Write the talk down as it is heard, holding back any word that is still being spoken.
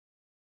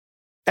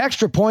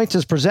Extra Points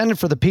is presented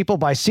for the people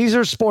by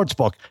Caesars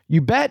Sportsbook. You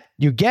bet,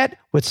 you get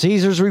with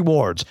Caesars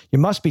Rewards. You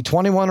must be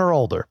 21 or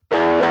older.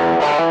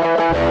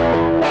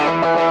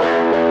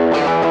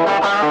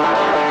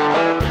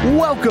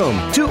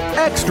 Welcome to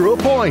Extra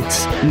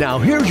Points. Now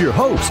here's your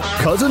host,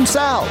 Cousin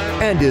Sal,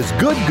 and his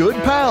good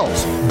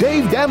pals,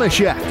 Dave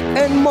Damashek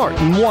and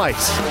Martin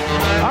Weiss.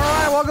 All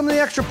right, welcome to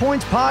the Extra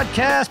Points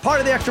Podcast, part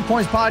of the Extra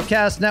Points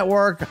Podcast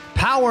Network,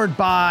 powered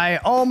by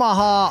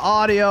Omaha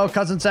Audio.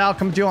 Cousin Sal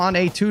coming to you on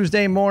a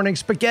Tuesday morning.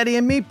 Spaghetti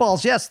and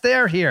meatballs, yes,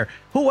 they're here.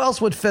 Who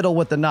else would fiddle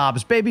with the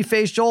knobs?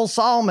 Babyface Joel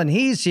Solomon,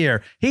 he's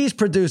here. He's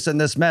producing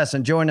this mess,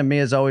 and joining me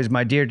as always,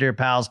 my dear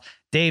pals,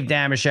 Dave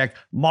Damashek,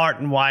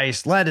 Martin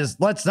Weiss.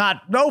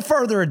 No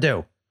further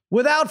ado.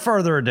 Without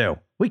further ado,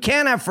 we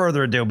can't have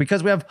further ado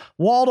because we have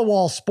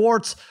wall-to-wall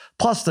sports,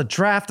 plus the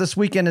draft this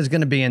weekend is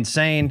going to be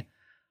insane.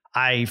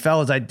 I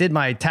did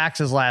my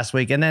taxes last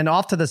week, and then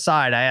off to the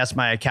side, I asked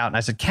my accountant,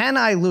 I said, can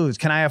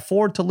I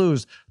afford to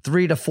lose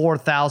 $3,000 to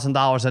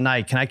 $4,000 a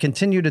night? Can I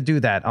continue to do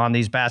that on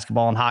these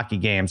basketball and hockey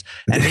games?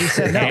 And he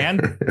said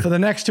no for the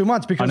next 2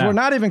 months because we're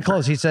not even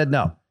close. He said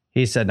no.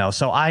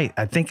 So I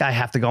think I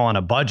have to go on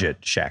a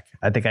budget check.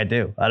 I think I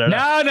do. I don't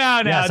know.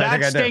 No. Yes,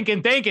 that's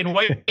stinking thinking.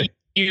 What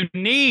you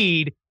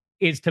need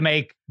is to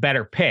make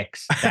better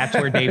picks. That's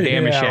where Dave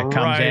Damashek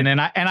comes in. And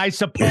I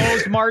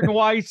suppose Martin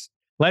Weiss,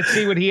 let's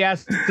see what he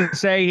has to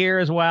say here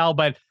as well.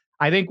 But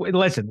I think,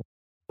 listen,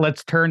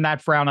 let's turn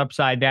that frown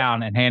upside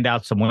down and hand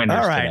out some winners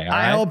all right. today.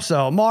 I hope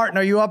so. Martin,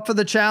 are you up for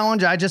the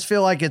challenge? I just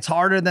feel like it's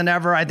harder than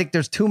ever. I think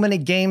there's too many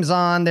games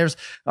on.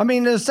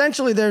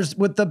 Essentially there's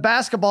with the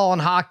basketball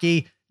and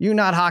hockey,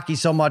 not hockey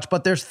so much,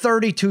 but there's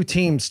 32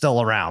 teams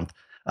still around.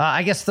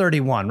 I guess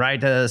 31,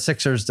 right?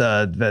 Sixers,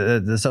 so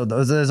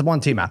there's one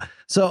team out.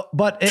 So,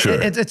 but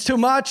it's too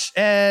much,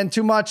 and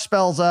too much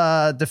spells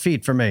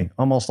defeat for me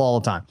almost all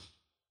the time.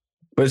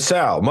 But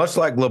Sal, much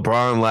like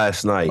LeBron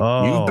last night,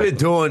 you've been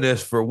doing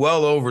this for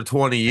well over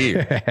 20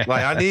 years.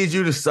 Like I need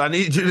you to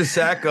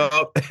sack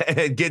up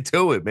and get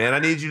to it, man. I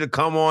need you to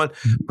come on,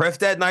 press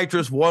that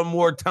nitrous one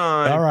more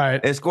time, all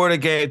right, and score the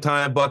game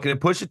time bucket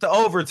and push it to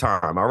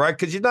overtime, all right?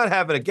 Because you're not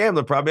having a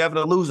gambling problem, you're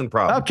having a losing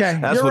problem. Okay,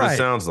 that's what it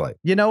sounds like.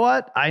 You know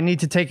what? I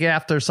need to take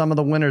after some of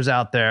the winners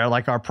out there,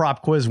 like our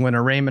prop quiz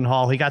winner Raymond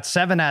Hall. He got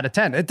 7 out of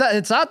 10.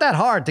 It's not that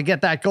hard to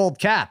get that gold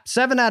cap.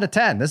 7 out of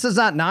 10. This is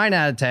not 9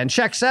 out of 10.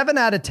 Check 7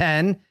 out of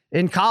 10.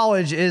 In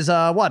college is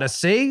a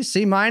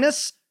C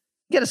minus.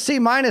 You get a C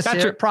minus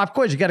here at prop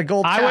quiz. You get a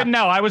gold cap. I wouldn't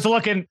know. I was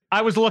looking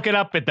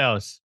up at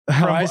those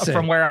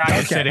from where I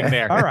was sitting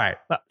there. All right.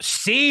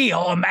 C.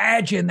 Oh,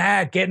 imagine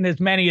that, getting as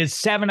many as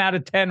 7 out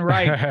of 10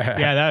 right.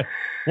 Yeah,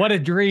 what a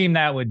dream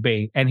that would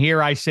be. And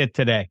here I sit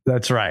today.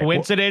 That's right.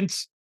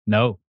 Coincidence?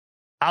 No.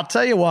 I'll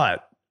tell you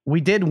what. We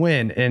did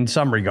win in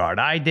some regard.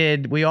 I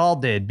did. We all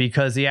did,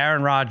 because the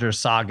Aaron Rodgers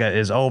saga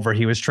is over.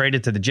 He was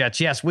traded to the Jets.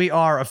 Yes, we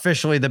are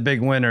officially the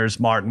big winners,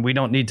 Martin. We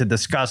don't need to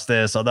discuss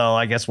this, although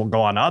I guess we'll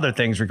go on to other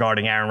things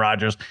regarding Aaron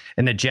Rodgers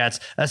and the Jets.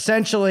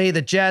 Essentially,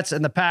 the Jets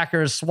and the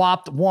Packers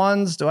swapped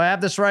ones. Do I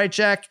have this right,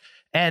 Check?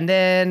 And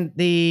then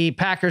the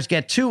Packers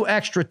get 2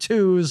 extra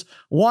 2s.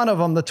 One of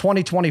them, the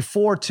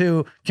 2024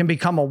 2, can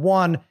become a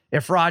 1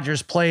 if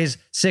Rodgers plays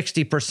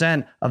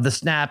 60% of the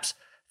snaps.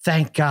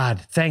 Thank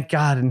God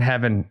in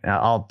heaven.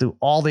 I'll do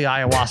all the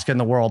ayahuasca in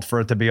the world for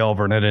it to be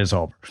over, and it is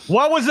over.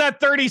 What was that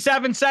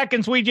 37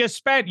 seconds we just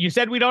spent? You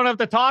said we don't have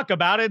to talk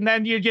about it, and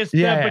then you just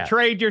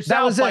betrayed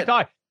yourself. That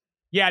was it.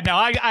 Yeah, no,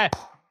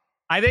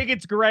 I think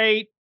it's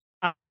great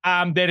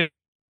that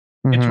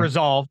it's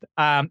resolved.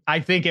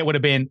 I think it would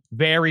have been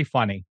very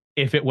funny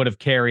if it would have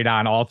carried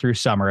on all through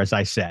summer, as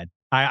I said.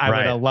 I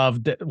would have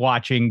loved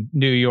watching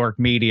New York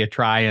media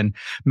try and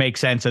make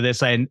sense of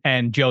this,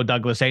 and Joe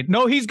Douglas say,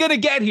 no, he's going to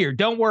get here.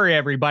 Don't worry,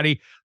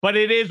 everybody. But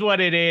it is what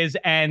it is.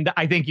 And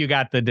I think you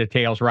got the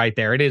details right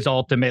there. It is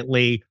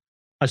ultimately,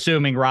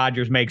 assuming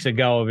Rodgers makes a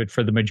go of it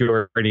for the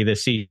majority of the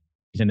season,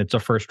 it's a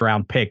first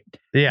round pick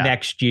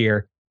next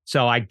year.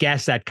 So I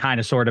guess that kind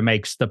of sort of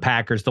makes the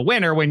Packers the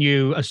winner when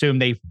you assume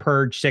they've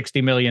purged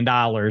 $60 million.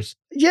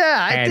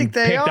 Yeah, I think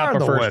they picked are up a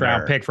the first winner.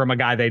 round pick from a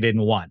guy they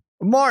didn't want.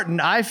 Martin,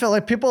 I feel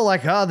like people are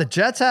like, the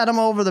Jets had him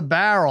over the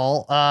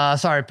barrel.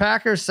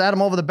 Packers had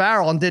him over the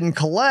barrel and didn't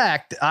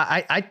collect.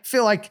 I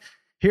feel like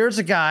here's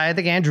a guy, I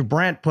think Andrew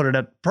Brandt put it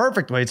a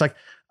perfect way. It's like,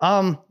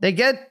 they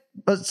get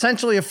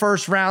essentially a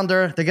first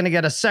rounder. They're going to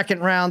get a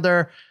second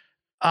rounder.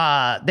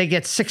 They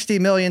get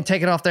 $60 million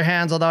taken off their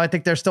hands, although I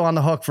think they're still on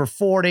the hook for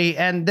 40.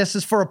 And this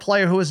is for a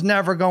player who is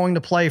never going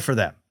to play for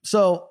them.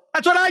 So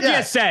that's what I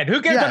just said.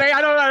 Who gets it?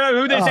 I don't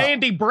know who this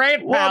Andy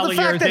Brandt pal the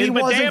fact that he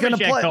wasn't going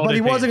to play, but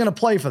he wasn't going to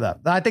play for them.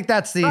 I think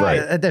that's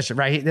the addition,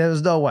 right? There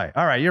was no way.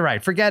 All right, you're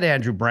right. Forget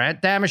Andrew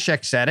Brandt.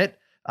 Damashek said it.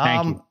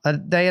 A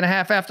day and a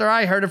half after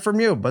I heard it from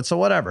you, but so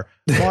whatever.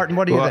 Martin,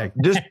 what do you think?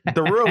 Just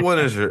the real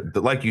winners are,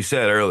 like you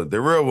said earlier, the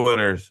real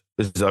winners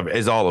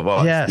is all of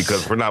us,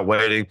 because we're not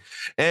waiting.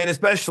 And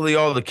especially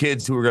all the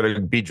kids who are going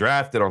to be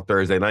drafted on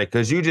Thursday night,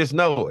 because you just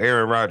know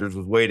Aaron Rodgers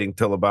was waiting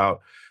till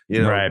about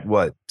Right.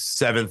 what,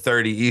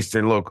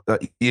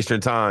 7:30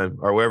 Eastern time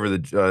or wherever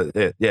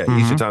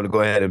Eastern time to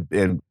go ahead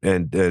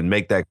and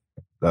make that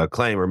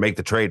claim or make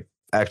the trade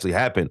actually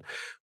happen.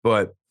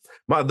 But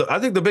I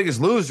think the biggest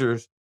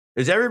losers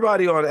is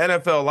everybody on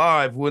NFL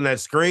Live when that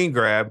screen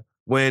grab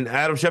when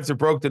Adam Schefter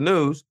broke the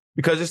news,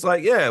 because it's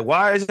like,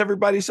 why is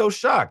everybody so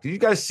shocked? Did you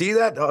guys see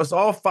that? It's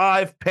all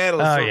 5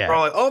 panelists are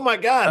like, oh my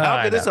God,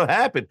 how could this have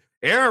happened?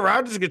 Aaron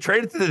Rodgers get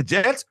traded to the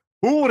Jets?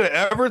 Who would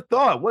have ever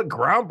thought? What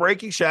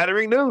groundbreaking,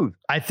 shattering news.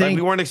 I think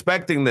we weren't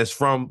expecting this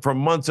from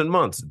months and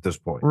months at this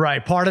point.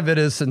 Right. Part of it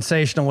is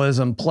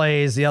sensationalism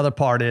plays. The other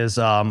part is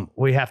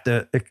we have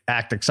to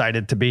act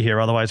excited to be here.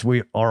 Otherwise,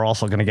 we are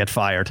also going to get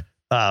fired.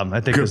 I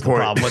think that's the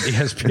problem with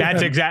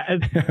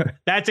ESPN.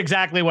 That's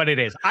exactly what it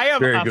is. I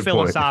have a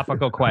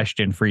philosophical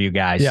question for you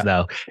guys,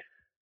 though.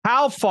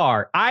 How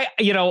far?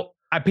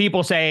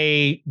 People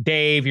say,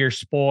 Dave, you're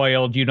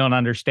spoiled. You don't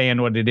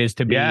understand what it is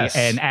to be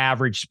an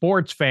average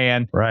sports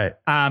fan. Right.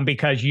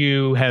 Because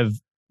you have,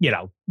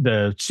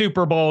 the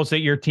Super Bowls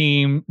that your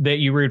team that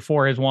you root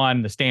for has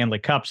won, the Stanley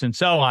Cups and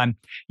so on.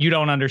 You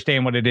don't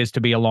understand what it is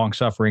to be a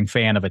long-suffering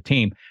fan of a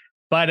team.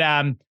 But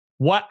I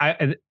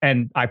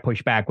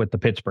push back with the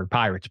Pittsburgh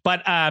Pirates.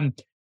 But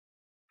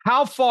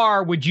how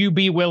far would you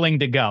be willing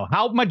to go?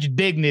 How much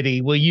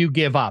dignity will you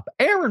give up?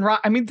 Aaron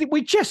Rodgers,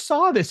 we just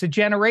saw this a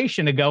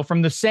generation ago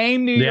from the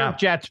same New York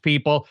Jets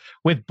people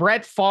with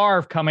Brett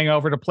Favre coming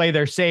over to play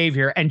their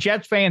savior, and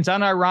Jets fans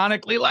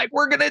unironically like,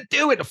 we're going to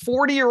do it. A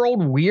 40-year-old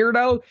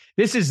weirdo.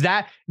 This is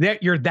that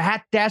you're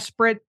that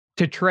desperate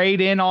to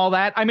trade in all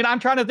that. I'm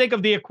trying to think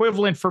of the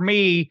equivalent for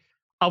me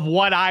of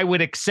what I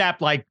would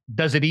accept. Like,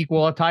 does it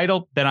equal a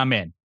title? Then I'm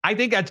in. I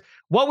think that's,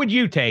 what would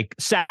you take?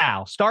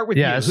 Sal, start with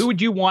you. Who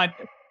would you want?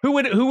 Who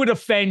would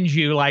offend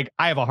you? Like,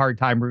 I have a hard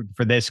time rooting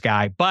for this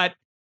guy, but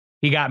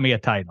he got me a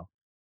title.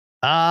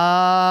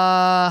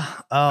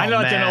 I know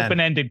it's an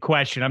open-ended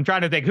question. I'm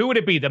trying to think. Who would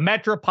it be? The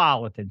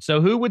Metropolitan.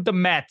 So who would the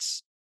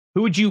Mets?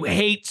 Who would you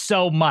hate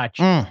so much?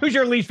 Who's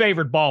your least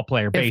favorite ball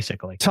player,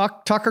 basically?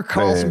 Tucker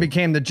Carlson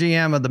became the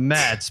GM of the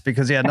Mets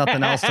because he had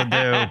nothing else to do.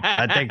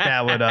 I think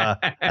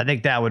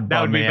that would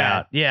bum me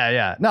out.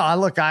 Yeah. No,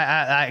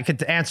 I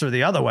could answer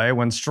the other way.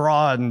 When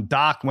Straw and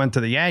Doc went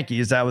to the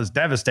Yankees, that was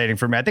devastating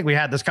for me. I think we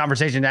had this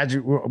conversation as we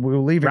were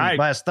leaving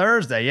last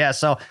Thursday. Yeah,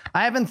 so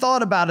I haven't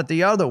thought about it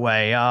the other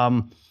way.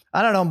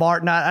 I don't know,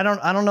 Martin. I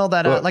don't know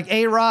that. Like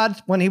A-Rod,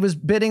 when he was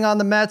bidding on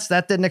the Mets,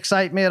 that didn't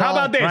excite me at all. How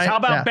about this? Right? How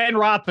about Ben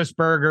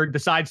Roethlisberger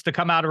decides to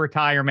come out of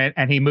retirement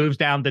and he moves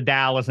down to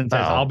Dallas and says,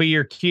 I'll be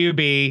your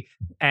QB,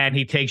 and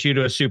he takes you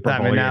to a Super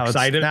Bowl. You're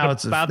excited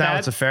about that? Now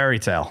it's a fairy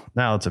tale.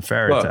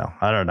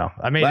 I don't know.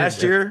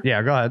 Last year?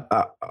 Yeah, go ahead.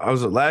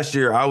 Last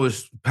year, I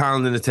was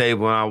pounding the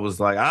table and I was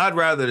like, I'd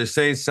rather the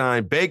Saints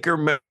sign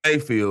Baker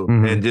Mayfield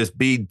and just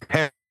be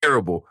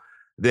terrible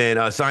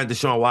than sign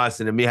Deshaun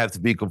Watson and me have to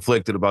be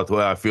conflicted about the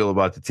way I feel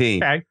about the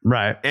team. Okay.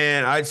 Right.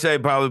 And I'd say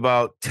probably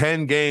about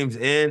 10 games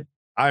in,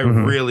 I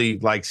really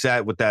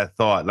sat with that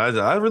thought. And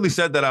I really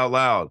said that out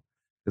loud.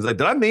 It's like,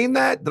 did I mean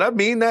that? Did I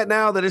mean that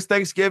now that it's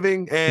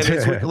Thanksgiving and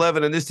it's week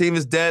 11 and this team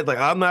is dead? Like,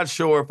 I'm not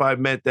sure if I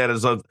meant that it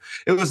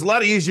was a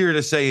lot easier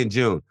to say in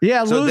June.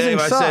 Yeah, so losing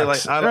Dave, sucks. I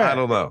say, I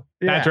don't know.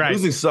 Yeah. That's right.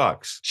 Losing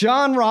sucks.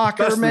 John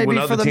Rocker, especially maybe when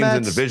for other the teams Mets.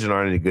 in the division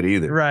aren't any good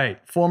either. Right.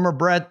 Former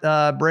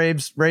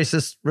Braves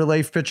racist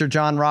relief pitcher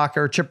John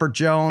Rocker, Chipper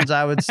Jones,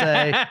 I would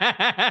say.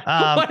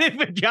 What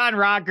if John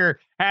Rocker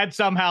had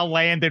somehow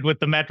landed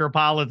with the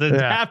Metropolitans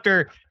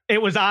after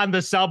it was on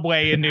the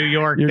subway in New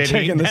York? You're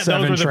taking the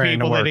 7 those were the train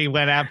people to work. that he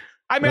went after.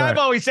 Right. I've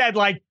always said,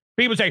 like,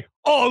 people say,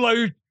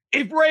 like,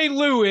 if Ray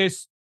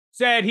Lewis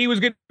said he was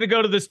going to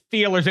go to the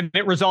Steelers and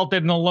it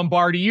resulted in a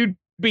Lombardi, you'd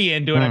be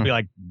into it. I'd be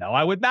like, no,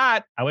 I would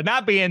not. I would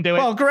not be into it.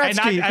 Well,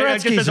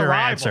 Gretzky's your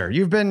answer.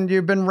 You've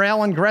been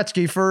railing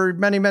Gretzky for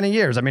many, many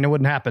years. It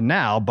wouldn't happen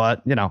now,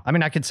 but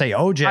I could say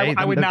OJ.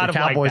 I would not have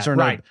Cowboys liked that.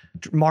 are in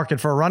the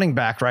market for a running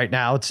back right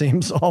now. It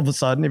seems all of a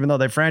sudden, even though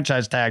they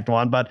franchise tagged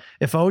one. But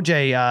if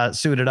OJ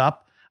suited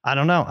up, I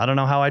don't know. I don't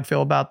know how I'd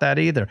feel about that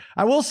either.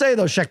 I will say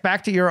though, Sheck,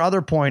 back to your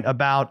other point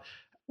about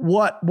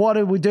what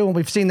did we do? And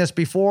we've seen this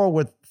before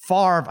with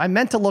Favre. I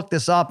meant to look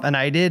this up and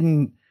I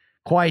didn't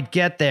quite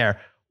get there.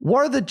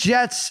 Were the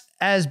Jets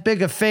as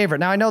big a favorite?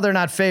 Now I know they're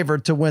not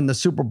favored to win the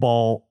Super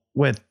Bowl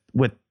with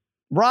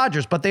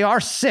Rodgers, but they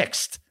are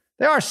sixth.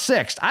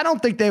 I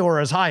don't think they were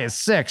as high as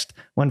sixth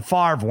when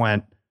Favre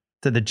went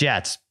to the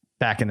Jets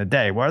back in the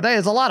day. Where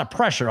there's a lot of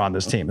pressure on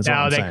this team.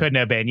 No, they couldn't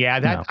have been.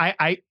 Yeah,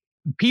 I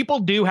people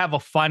do have a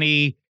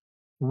funny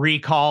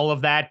recall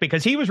of that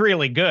because he was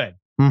really good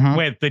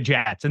with the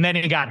Jets and then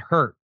he got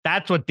hurt.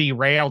 That's what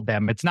derailed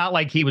them. It's not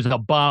like he was a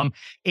bum.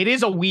 It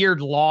is a weird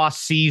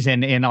lost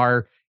season in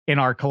our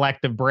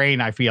collective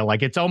brain. I feel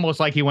like it's almost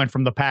like he went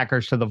from the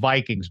Packers to the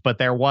Vikings, but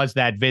there was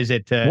that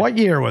visit to what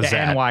year was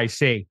that?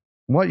 NYC.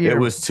 What year? It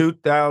was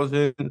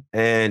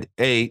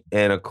 2008,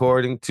 and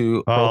according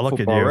to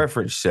Football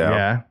Reference,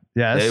 Sal,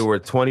 they were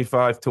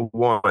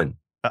 25-1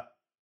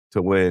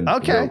 to win.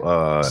 Okay,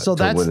 so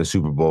to win the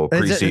Super Bowl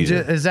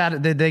preseason. Is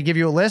that did they give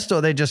you a list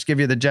or they just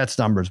give you the Jets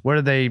numbers? Where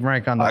do they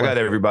rank on the list? I got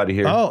everybody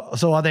here. Oh,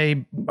 so are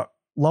they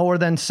lower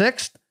than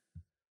sixth?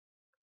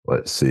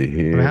 Let's see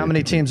here. I mean, how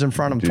many teams in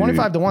front of them?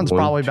 25-1 is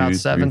probably about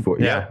 7. 4.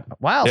 Yeah.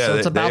 Wow. So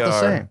it's about the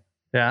same.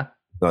 Yeah.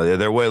 No,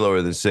 they're way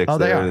lower than 6. Oh,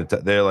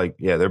 they're like,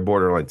 they're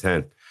borderline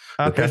 10.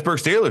 The Pittsburgh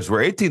Steelers were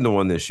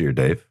 18-1 this year,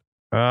 Dave.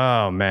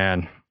 Oh,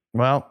 man.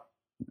 Well,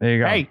 there you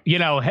go. Hey,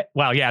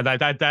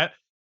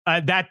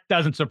 that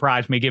doesn't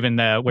surprise me given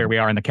where we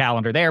are in the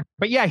calendar there.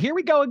 But yeah, here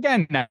we go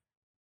again now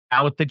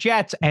with the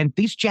Jets, and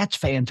these Jets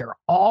fans are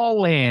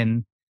all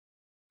in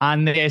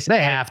on this.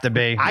 They have to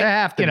be. They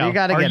have to be. You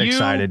got to get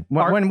excited.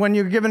 When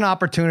you're given an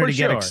opportunity to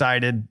get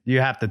excited, you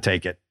have to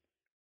take it.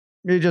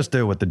 You just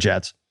do with the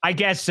Jets. I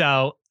guess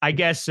so.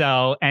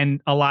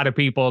 And a lot of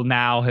people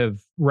now have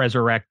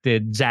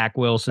resurrected Zach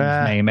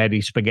Wilson's name,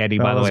 Eddie Spaghetti.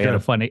 By the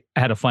way,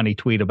 had a funny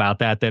tweet about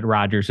that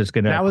Rodgers is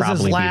going to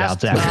probably beat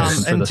out Zach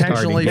Wilson for the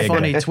intentionally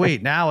funny gig.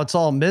 tweet. Now it's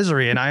all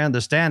misery, and I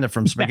understand it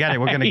from Spaghetti.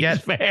 We're going to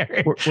get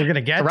we're going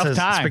to get to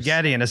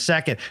Spaghetti in a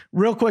second.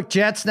 Real quick,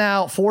 Jets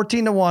now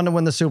 14-1 to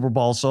win the Super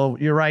Bowl. So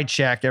you're right,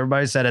 Shaq.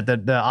 Everybody said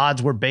it. The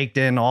odds were baked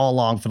in all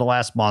along for the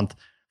last month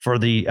for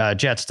the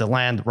Jets to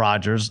land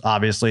Rodgers.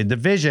 Obviously,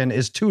 division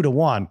is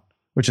 2-1.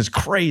 Which is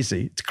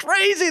crazy. It's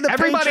crazy.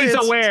 Everybody's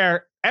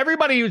aware.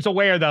 Everybody who's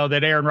aware, though,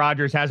 that Aaron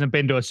Rodgers hasn't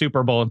been to a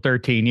Super Bowl in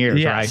 13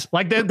 years, right?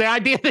 Like the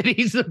idea that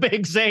he's the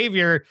big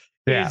savior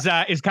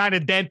is kind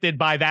of dented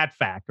by that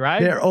fact,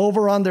 right? Their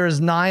over-under is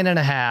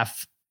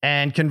 9.5.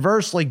 And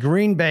conversely,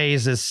 Green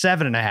Bay's is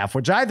 7.5,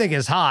 which I think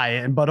is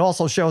high, but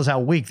also shows how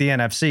weak the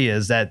NFC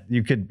is, that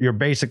you're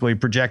basically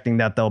projecting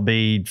that they'll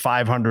be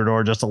 500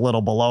 or just a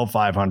little below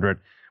 500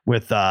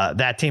 with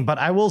that team. But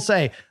I will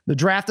say the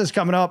draft is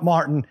coming up,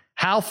 Martin.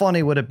 How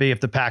funny would it be if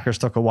the Packers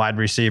took a wide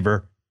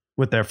receiver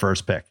with their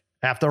first pick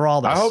after all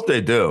this? I hope they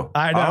do.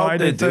 I know. I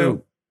do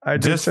too.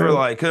 Just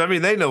for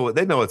because they know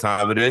what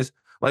time it is.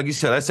 Like you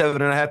said, that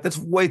 7.5, that's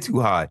way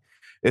too high.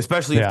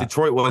 Especially if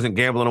Detroit wasn't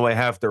gambling away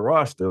half their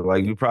roster.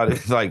 Like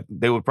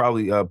they would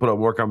probably put up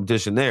more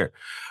competition there.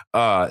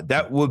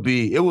 It would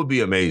be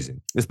amazing,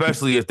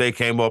 especially if they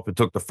came up and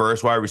took the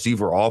first wide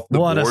receiver off the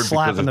board. What a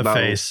slap in the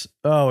face!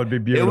 Oh, it'd be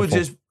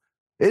beautiful.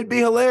 It'd be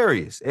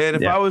hilarious. And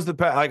if I was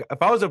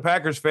a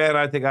Packers fan,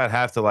 I think I'd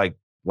have to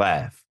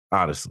laugh,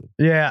 honestly.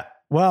 Yeah.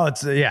 Well,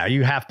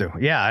 you have to.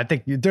 Yeah, I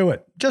think you do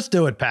it. Just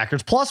do it,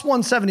 Packers. Plus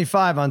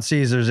 175 on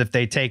Caesars if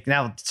they take.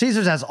 Now,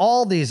 Caesars has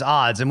all these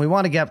odds, and we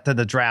want to get to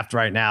the draft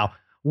right now.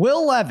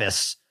 Will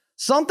Levis,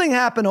 something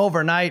happened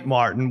overnight,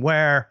 Martin,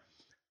 where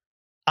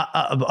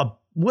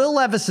Will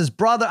Levis's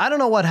brother, I don't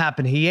know what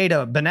happened. He ate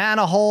a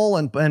banana hole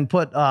and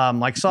put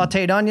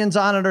sauteed onions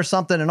on it or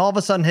something. And all of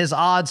a sudden his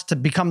odds to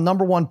become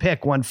number one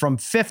pick went from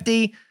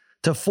 50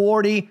 to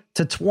 40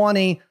 to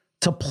 20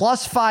 to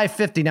plus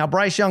 550. Now,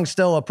 Bryce Young's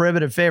still a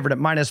prohibitive favorite at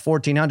minus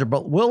 1400,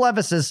 but Will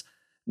Levis is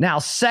now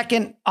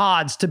second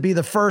odds to be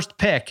the first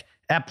pick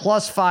at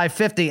plus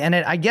 550. And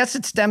I guess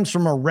it stems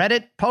from a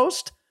Reddit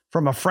post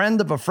from a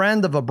friend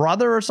of a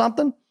brother or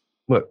something.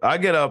 Look, I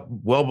get up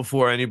well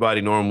before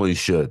anybody normally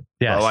should.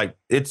 Yeah,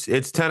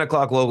 it's 10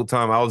 o'clock local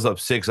time. I was up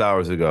 6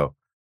 hours ago.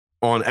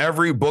 On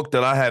every book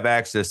that I have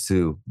access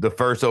to, the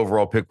first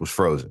overall pick was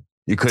frozen.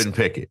 You couldn't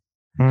pick it.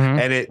 Mm-hmm.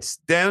 And it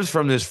stems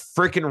from this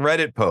freaking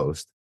Reddit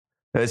post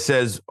that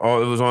says,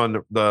 it was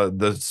on the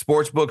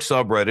sportsbook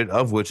subreddit,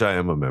 of which I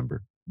am a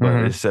member.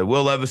 But it said,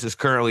 Will Levis is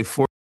currently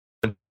 4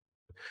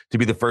 to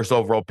be the first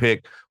overall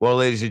pick. Well,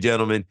 ladies and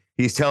gentlemen,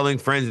 he's telling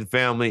friends and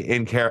family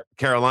in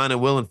Carolina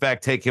will, in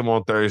fact, take him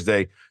on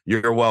Thursday.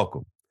 You're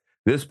welcome.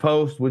 This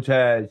post, which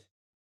has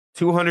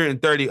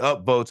 230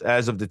 upvotes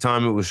as of the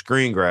time it was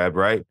screen grabbed,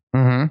 right?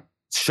 Mm-hmm.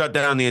 Shut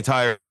down the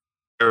entire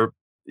first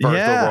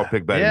overall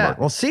pick betting market.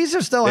 Well,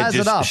 Caesar still has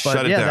it up.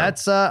 But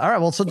that's all right.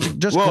 Well, so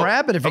just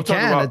grab it if you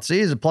can. It's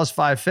Caesar plus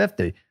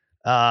 550.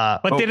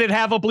 But did it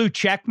have a blue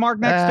check mark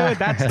next to it?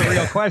 That's the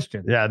real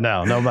question. Yeah,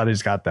 no,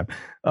 nobody's got them.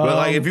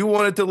 But if you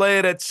wanted to lay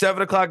it at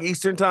 7 o'clock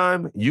Eastern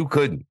time, you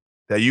couldn't.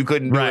 You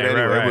couldn't do it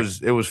anywhere. Right.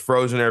 It was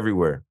frozen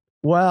everywhere.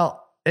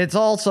 Well, it's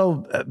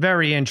also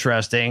very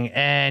interesting.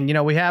 And,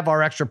 we have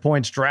our extra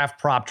points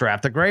prop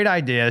draft. A great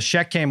idea.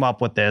 Sheck came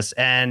up with this,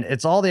 and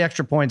it's all the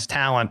extra points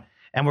talent.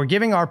 And we're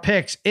giving our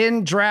picks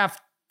in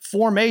draft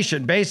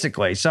formation,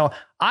 basically. So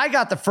I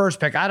got the first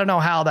pick. I don't know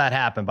how that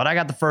happened, but I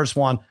got the first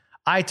one.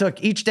 I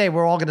took each day.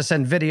 We're all going to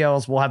send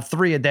videos. We'll have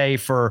 3 a day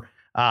for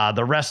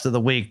the rest of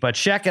the week. But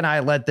Sheck and I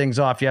led things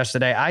off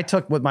yesterday. I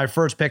took with my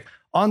first pick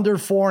under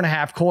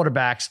 4.5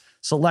 quarterbacks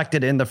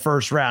selected in the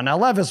first round. Now,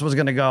 Levis was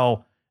going to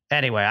go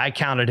anyway. I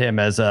counted him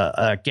as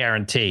a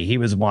guarantee. He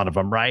was one of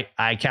them, right?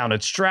 I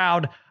counted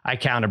Stroud. I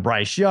counted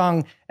Bryce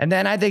Young. And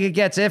then I think it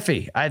gets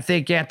iffy. I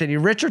think Anthony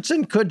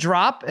Richardson could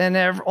drop. And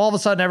all of a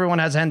sudden, everyone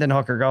has Hendon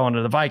Hooker going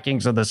to the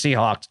Vikings or the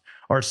Seahawks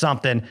or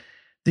something.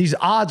 These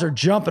odds are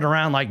jumping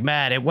around like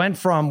mad. It went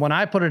from when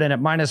I put it in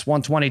at minus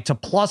 120 to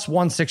plus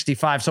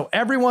 165. So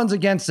everyone's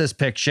against this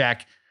pick,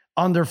 Shaq,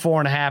 under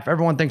 4.5.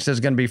 Everyone thinks there's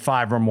going to be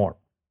 5 or more.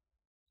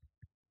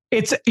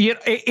 It's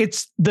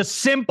the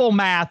simple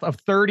math of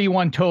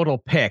 31 total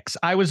picks.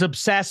 I was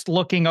obsessed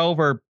looking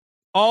over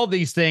all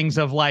these things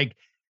of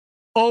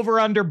over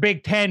under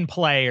Big Ten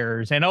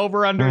players and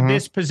over under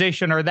this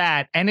position or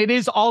that. And it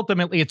is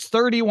ultimately, it's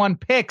 31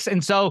 picks.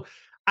 And so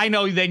I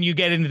know then you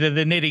get into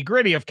the nitty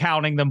gritty of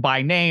counting them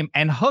by name,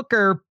 and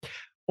Hooker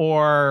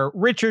or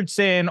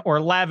Richardson or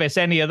Levis,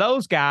 any of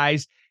those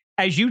guys,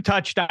 as you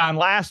touched on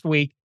last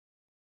week,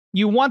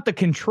 you want the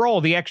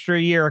control, the extra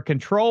year of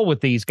control with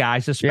these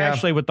guys,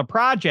 especially with the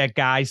project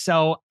guys.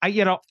 So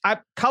I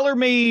color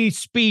me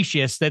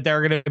specious that there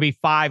are going to be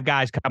 5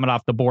 guys coming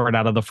off the board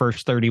out of the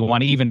first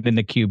 31, even in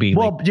the QB.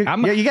 Well, you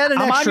get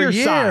an extra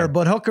year, side.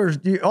 but Hooker,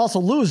 you also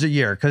lose a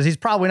year because he's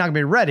probably not going to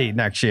be ready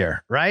next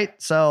year, right?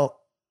 So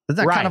is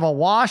that kind of a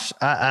wash?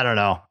 I don't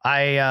know.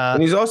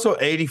 And he's also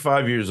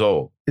 85 years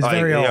old. He's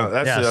very old.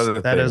 That's the other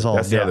thing. That is old.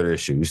 That's the other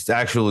issue. He's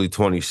actually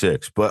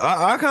 26. But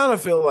I kind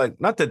of feel like,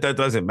 not that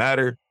doesn't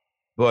matter,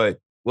 but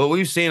what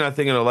we've seen, I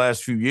think, in the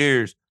last few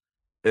years,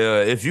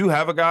 if you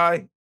have a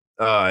guy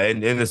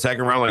in the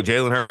second round like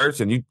Jalen Hurts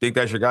and you think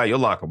that's your guy, you'll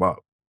lock him up.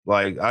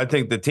 Like, I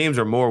think the teams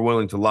are more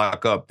willing to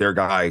lock up their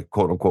guy,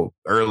 quote unquote,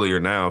 earlier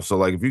now. So,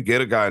 like, if you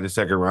get a guy in the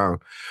second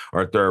round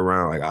or third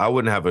round, like, I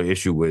wouldn't have an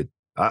issue with.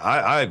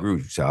 I agree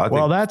with you, Sal.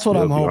 Well, that's what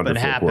I'm hoping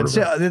happens.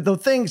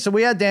 So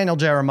we had Daniel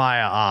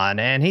Jeremiah on,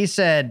 and he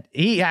said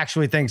he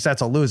actually thinks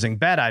that's a losing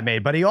bet I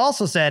made. But he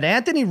also said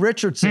Anthony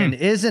Richardson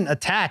isn't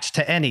attached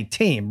to any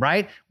team,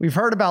 right? We've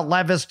heard about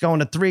Levis going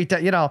to 3.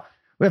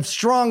 We have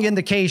strong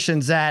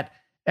indications that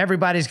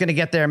everybody's going to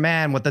get their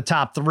man with the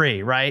top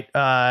 3, right?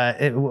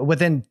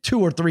 Within 2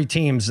 or 3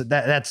 teams,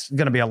 that's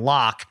going to be a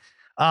lock.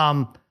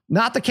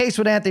 Not the case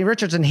with Anthony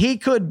Richardson. He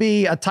could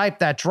be a type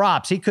that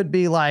drops. He could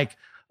be like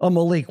a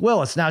Malik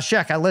Willis. Now,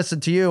 Sheck, I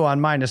listened to you on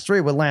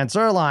 -3 with Lance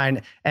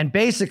Erline, and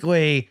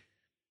basically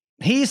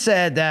he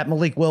said that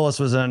Malik Willis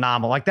was an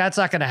anomaly. Like, that's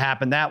not going to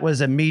happen. That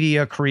was a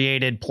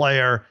media-created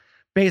player.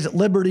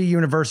 Liberty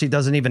University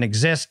doesn't even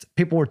exist.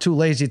 People were too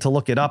lazy to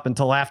look it up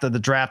until after the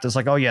draft. It's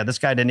like, oh, yeah, this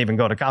guy didn't even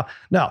go to college.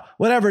 No,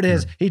 whatever it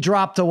is, he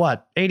dropped to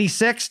what,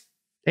 86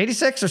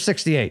 or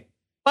 68?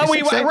 Well,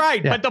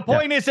 right. Yeah, but the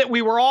point is that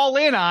we were all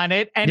in on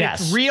it, and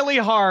it's really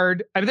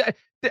hard. I mean,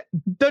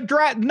 the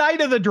draft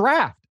night of the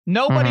draft,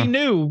 nobody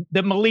knew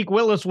that Malik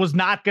Willis was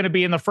not going to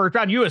be in the first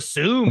round. You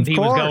assumed he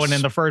was going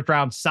in the first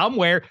round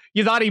somewhere.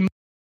 You thought he was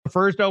the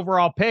first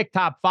overall pick,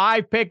 top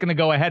 5 pick, going to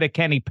go ahead of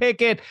Kenny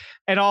Pickett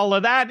and all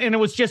of that. And it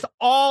was just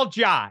all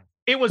jive.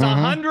 It was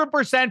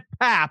 100%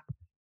 pap.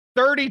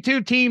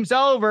 32 teams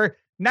over.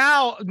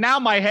 Now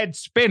my head's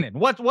spinning.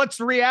 What's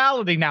the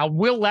reality now?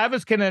 Will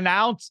Levis can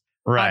announce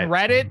on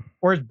Reddit,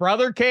 or his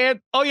brother can.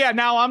 Oh yeah,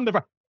 now I'm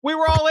the. We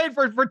were all in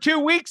for 2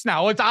 weeks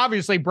now. It's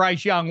obviously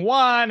Bryce Young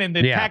won, and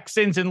the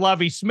Texans and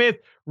Lovie Smith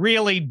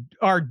really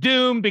are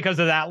doomed because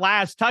of that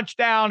last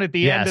touchdown at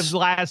the end of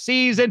last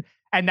season.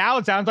 And now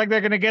it sounds like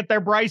they're going to get their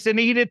Bryce and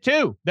eat it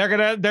too.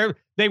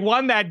 They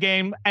won that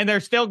game, and they're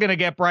still going to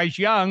get Bryce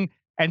Young.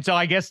 And so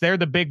I guess they're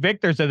the big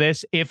victors of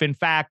this if, in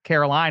fact,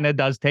 Carolina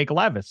does take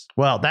Levis.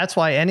 Well, that's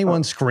why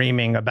anyone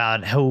screaming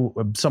about who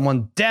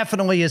someone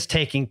definitely is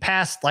taking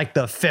past like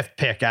the 5th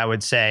pick, I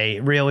would say,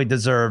 really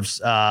deserves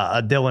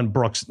a Dylan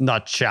Brooks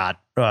nut shot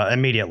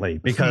immediately,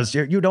 because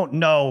you don't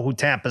know who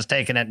Tampa's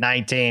taking at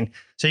 19.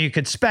 So you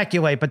could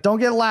speculate, but don't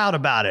get loud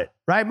about it.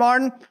 Right,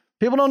 Martin?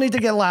 People don't need to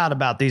get loud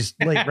about these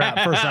late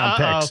first round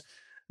picks.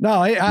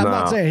 No, I'm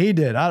not saying he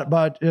did,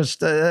 but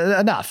just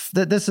enough.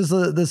 This is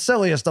the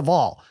silliest of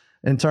all.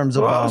 In terms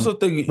of, I also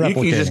think you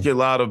can just get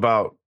loud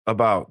about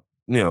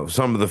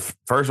some of the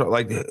first,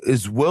 like,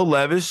 is Will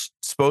Levis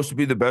supposed to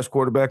be the best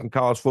quarterback in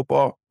college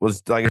football?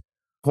 Was like a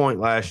point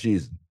last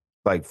season,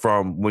 like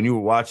from when you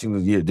were watching the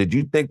year. Did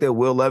you think that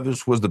Will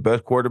Levis was the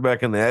best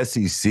quarterback in the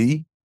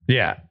SEC?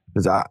 Yeah,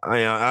 because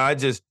I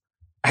just.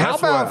 How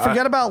about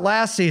forget about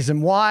last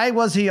season? Why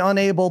was he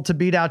unable to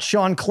beat out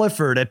Sean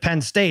Clifford at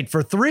Penn State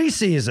for 3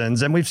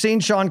 seasons? And we've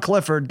seen Sean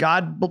Clifford.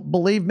 God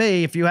believe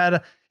me, if you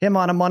had him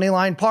on a money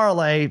line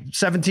parlay,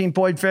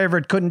 17-point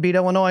favorite, couldn't beat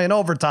Illinois in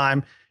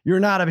overtime.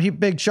 You're not a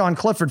big Sean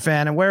Clifford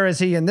fan. And where is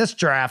he in this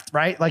draft?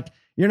 Right? Like,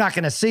 you're not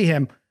going to see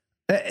him.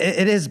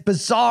 It is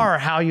bizarre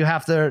how you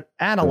have to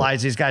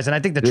analyze these guys. And I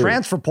think the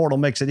transfer portal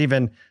makes it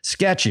even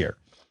sketchier.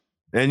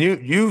 And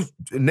you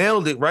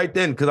nailed it right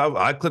then, because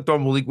I clicked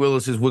on Malik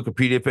Willis's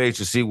Wikipedia page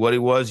to see what he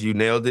was. You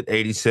nailed it,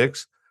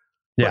 86.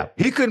 Yeah. But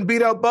he couldn't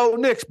beat out Bo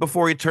Nix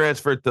before he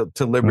transferred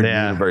to Liberty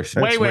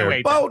University.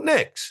 Wait. Bo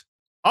Nix.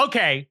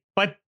 Okay,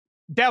 but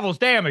Devil's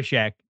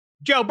Damashek,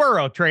 Joe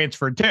Burrow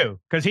transferred too,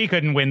 because he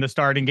couldn't win the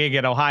starting gig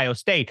at Ohio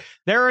State.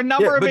 There are a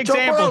number of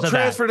examples Joe Burrow of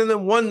transferred that. And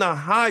then won the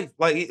high,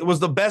 like, it was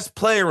the best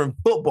player in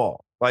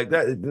football. Like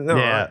that. No,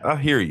 I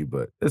hear you,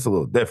 but it's a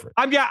little different.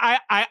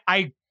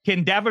 I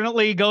can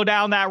definitely go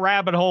down that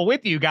rabbit hole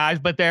with you guys,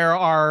 but there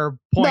are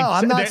points. No,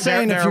 I'm not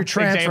saying if you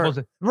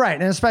transfer, right,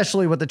 and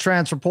especially with the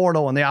transfer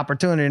portal and the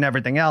opportunity and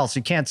everything else,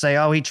 you can't say,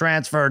 oh, he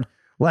transferred,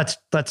 let's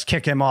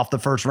kick him off the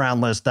first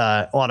round list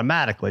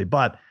automatically.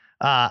 But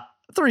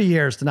 3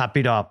 years to not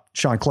beat up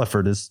Sean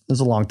Clifford is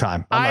a long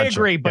time. I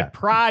agree, but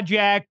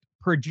project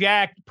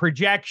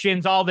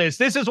projections, all this.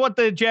 This is what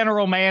the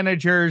general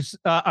managers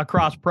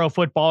across pro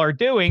football are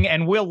doing.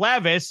 And Will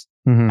Levis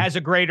has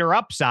a greater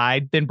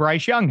upside than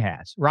Bryce Young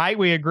has, right?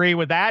 We agree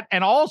with that.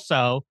 And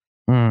also,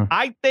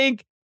 I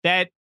think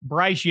that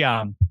Bryce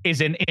Young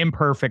is an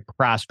imperfect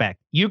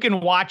prospect. You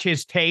can watch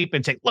his tape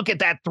and say, look at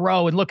that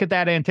throw and look at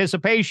that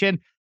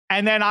anticipation.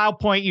 And then I'll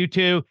point you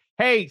to,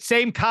 hey,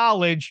 same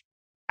college,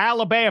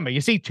 Alabama.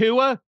 You see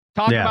Tua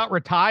talking about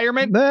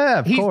retirement? Yeah,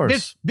 of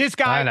course. This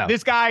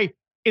guy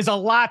is a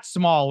lot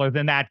smaller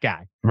than that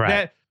guy.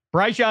 Right.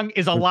 Bryce Young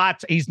is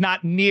he's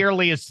not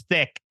nearly as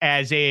thick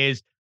as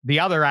is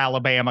the other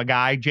Alabama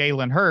guy,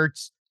 Jalen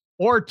Hurts.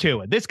 Or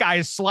Tua. This guy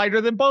is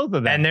slighter than both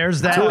of them. And there's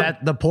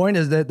that the point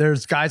is that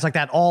there's guys like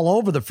that all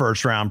over the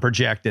first round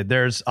projected.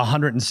 There's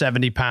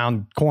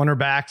 170-pound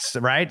cornerbacks,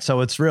 right?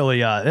 So it's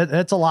really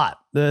it's a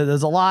lot.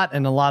 There's a lot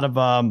and a lot of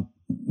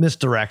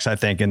misdirects, I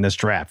think, in this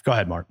draft. Go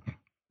ahead, Mark.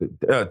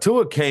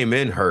 Tua came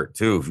in hurt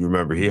too, if you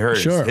remember. He hurt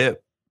his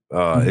hip.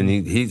 And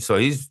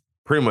he's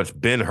pretty much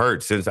been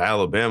hurt since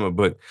Alabama.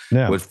 But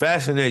what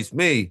fascinates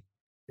me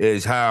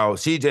is how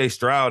C.J.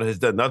 Stroud has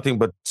done nothing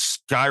but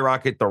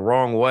skyrocket the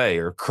wrong way,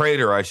 or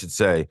crater, I should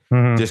say,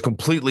 just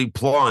completely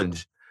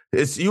plunge.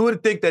 You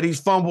would think that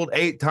he's fumbled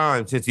 8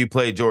 times since he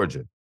played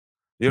Georgia.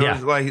 You know,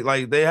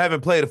 like they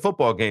haven't played a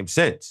football game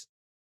since.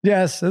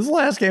 Yes, his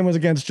last game was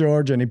against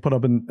Georgia, and he put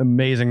up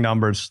amazing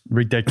numbers.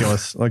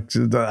 Ridiculous.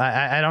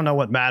 I don't know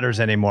what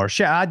matters anymore.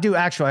 I do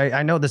actually.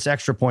 I know this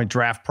extra point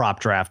prop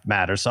draft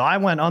matters. So I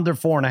went under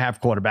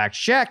 4.5 quarterbacks.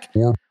 Check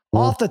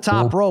off the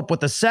top rope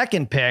with the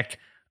second pick.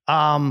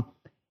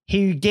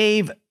 He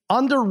gave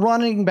under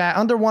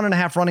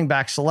 1.5 running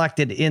back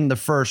selected in the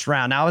first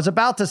round. Now I was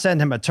about to send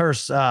him a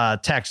terse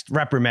text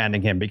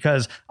reprimanding him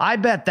because I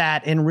bet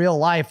that in real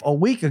life a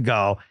week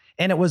ago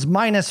and it was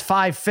minus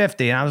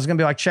 550. And I was going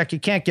to be like, check, you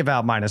can't give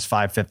out minus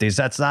 550s.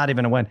 That's not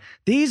even a win.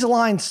 These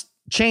lines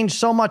change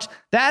so much.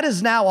 That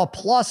is now a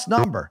plus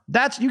number.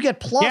 You get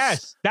plus.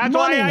 Yes, that's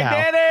money why now.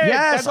 I did it.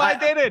 Yes, that's why I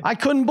did it. I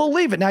couldn't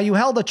believe it. Now you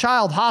held a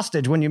child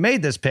hostage when you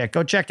made this pick.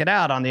 Go check it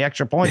out on the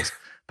Extra Points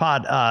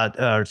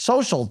pod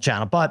social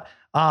channel. But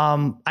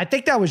I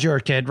think that was your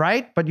kid,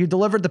 right? But you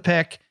delivered the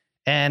pick,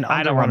 and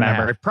I don't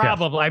remember.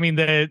 Probably. Yeah. I mean,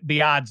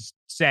 the odds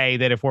say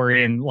that if we're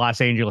in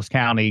Los Angeles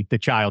County, the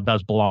child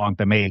does belong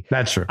to me.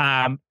 That's true.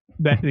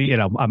 But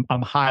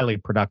I'm highly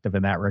productive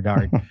in that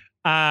regard.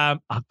 A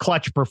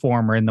clutch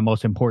performer in the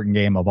most important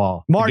game of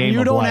all. Martin,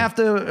 you don't have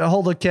to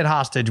hold a kid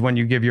hostage when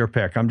you give your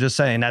pick. I'm just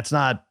saying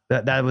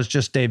that was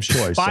just Dave's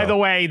choice. By the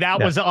way,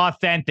 that was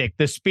authentic.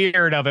 The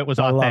spirit of it was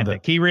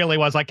authentic. He really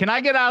was like, can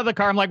I get out of the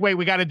car? I'm like, wait,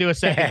 we got to do a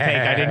second take.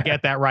 I didn't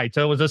get that right.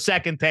 So it was a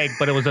second take,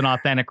 but it was an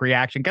authentic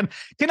reaction. Can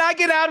I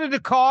get out of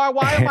the car?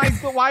 Why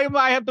am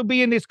I have to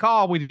be in this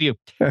car with you?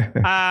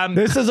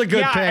 This is a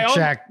good pick,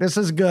 Shaq. This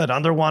is good.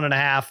 Under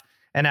 1.5.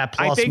 And at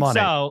plus money. I think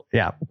so.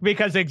 Yeah.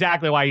 Because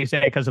exactly why you say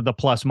because of the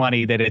plus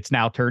money that it's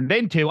now turned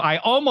into. I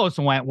almost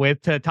went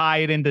with to tie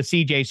it into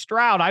CJ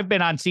Stroud. I've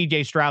been on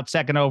CJ Stroud's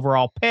second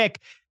overall pick.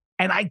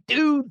 And I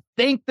do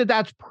think that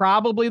that's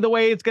probably the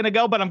way it's going to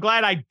go. But I'm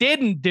glad I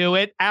didn't do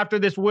it after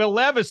this Will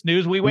Levis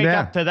news. We wake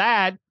up to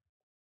that.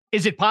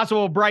 Is it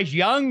possible Bryce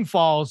Young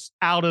falls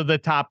out of the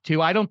top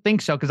 2? I don't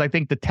think so. Because I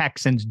think the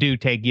Texans do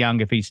take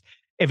Young if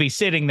he's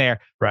sitting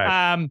there.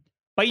 Right.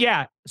 But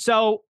yeah,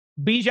 so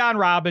Bijan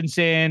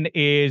Robinson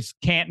is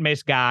can't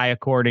miss guy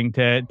according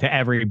to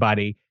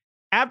everybody.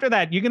 After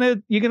that, you're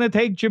gonna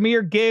take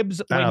Jahmyr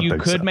Gibbs when you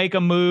could make a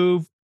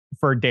move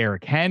for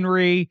Derrick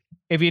Henry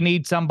if you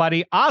need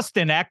somebody.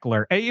 Austin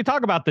Eckler. You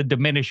talk about the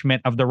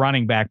diminishment of the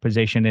running back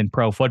position in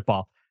pro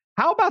football.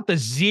 How about the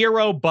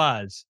zero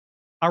buzz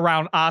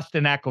around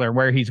Austin Eckler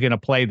where he's going to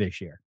play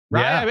this year?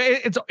 Right? Yeah. I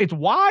mean, it's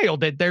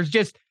wild that there's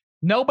just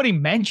nobody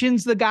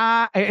mentions the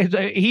guy.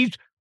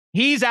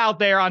 He's out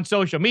there on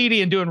social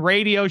media and doing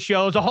radio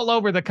shows all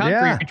over the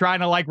country trying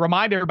to like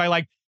remind everybody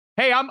like,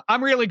 hey,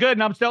 I'm really good.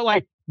 And I'm still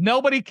like,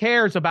 nobody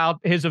cares about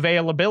his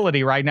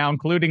availability right now,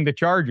 including the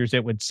Chargers,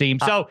 it would seem.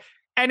 So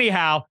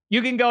anyhow,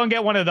 you can go and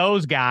get one of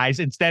those guys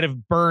instead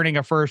of burning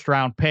a first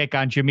round pick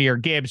on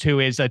Jahmyr Gibbs, who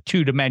is a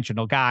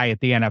 2-dimensional guy at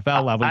the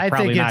NFL level. He's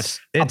probably not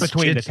up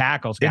between the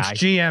tackles guy.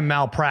 It's GM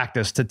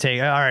malpractice to take.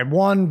 All right,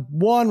 one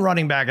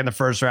running back in the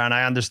first round.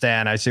 I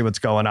understand. I see what's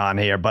going on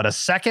here. But a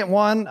second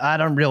one, I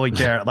don't really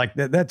care. Like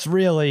that's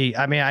really,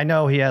 I mean, I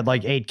know he had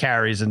like 8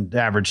 carries and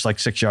averaged like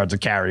 6 yards a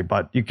carry,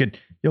 but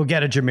you'll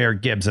get a Jahmyr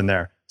Gibbs in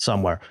there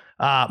somewhere.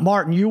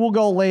 Martin, you will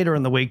go later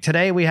in the week.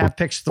 Today we have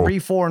picks 3,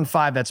 4, and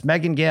 5. That's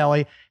Megan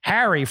Gailey,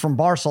 Harry from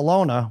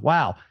Barcelona.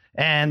 Wow.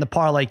 And the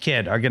Parlay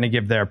Kid are going to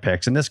give their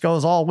picks. And this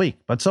goes all week.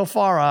 But so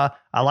far,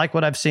 I like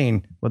what I've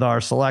seen with our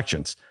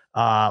selections.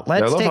 I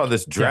love how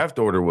this draft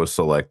order was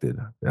selected.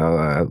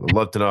 I'd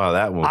love to know how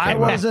that one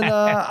came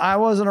out. I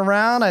wasn't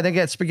around. I think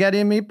at Spaghetti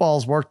and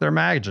Meatballs worked their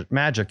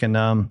magic.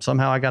 And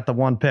somehow I got the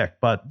one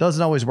pick. But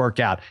doesn't always work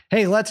out.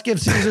 Hey, let's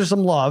give Caesar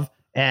some love.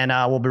 And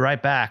we'll be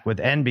right back with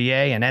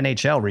NBA and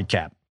NHL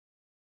recap.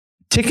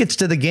 Tickets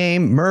to the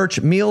game,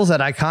 merch, meals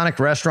at iconic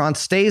restaurants,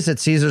 stays at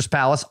Caesar's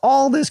Palace.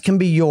 All this can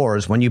be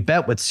yours when you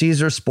bet with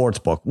Caesar's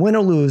Sportsbook. Win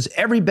or lose,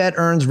 every bet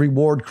earns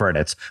reward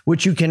credits,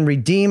 which you can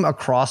redeem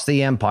across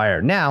the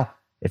empire. Now,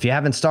 if you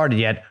haven't started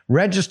yet,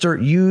 register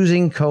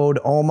using code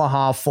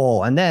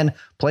OMAHAFULL and then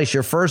place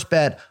your first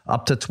bet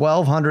up to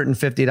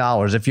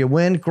 $1,250. If you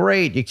win,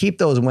 great. You keep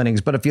those winnings.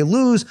 But if you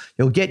lose,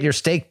 you'll get your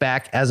stake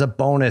back as a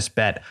bonus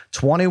bet.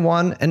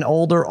 21 and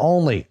older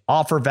only.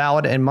 Offer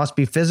valid and must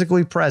be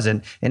physically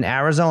present in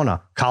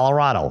Arizona,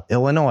 Colorado,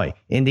 Illinois,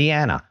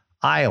 Indiana,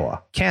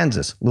 Iowa,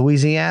 Kansas,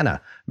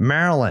 Louisiana,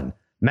 Maryland,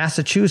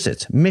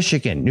 Massachusetts,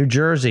 Michigan, New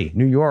Jersey,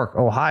 New York,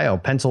 Ohio,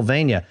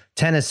 Pennsylvania,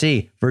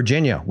 Tennessee,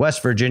 Virginia,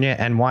 West Virginia,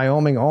 and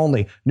Wyoming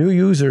only. New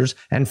users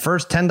and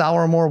first $10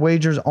 or more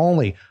wagers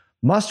only.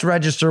 Must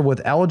register with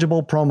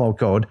eligible promo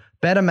code.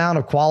 Bet amount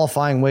of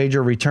qualifying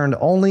wager returned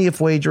only if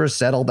wager is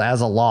settled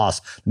as a loss.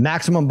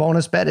 Maximum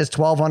bonus bet is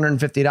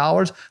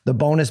 $1,250. The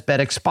bonus bet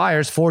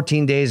expires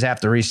 14 days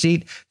after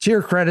receipt.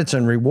 Tier credits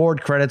and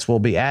reward credits will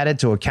be added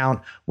to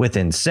account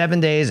within 7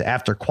 days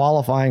after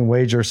qualifying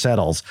wager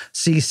settles.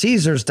 See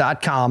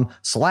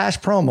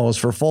Caesars.com/promos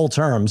for full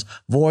terms.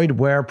 Void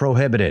where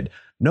prohibited.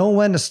 Know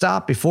when to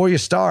stop before you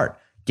start.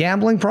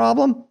 Gambling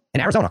problem? In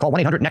Arizona, call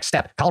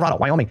 1-800-NEXT-STEP. Colorado,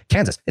 Wyoming,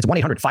 Kansas, it's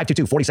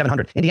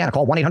 1-800-522-4700. Indiana,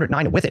 call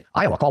 1-800-9-WITH-IT.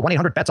 Iowa, call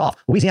 1-800-BETS-OFF.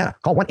 Louisiana,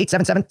 call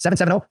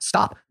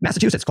 1-877-770-STOP.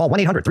 Massachusetts, call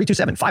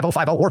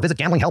 1-800-327-5050 or visit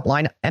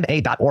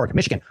gamblinghelplinema.org.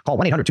 Michigan, call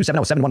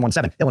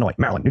 1-800-270-7117. Illinois,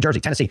 Maryland, New Jersey,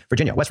 Tennessee,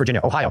 Virginia, West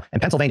Virginia, Ohio,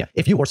 and Pennsylvania.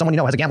 If you or someone you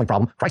know has a gambling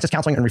problem, crisis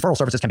counseling and referral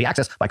services can be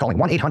accessed by calling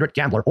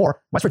 1-800-GAMBLER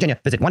or West Virginia,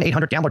 visit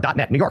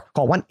 1-800-GAMBLER.net. New York,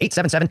 call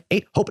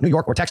 1-877-8-HOPE-NEW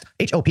YORK or text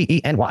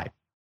HOPENY.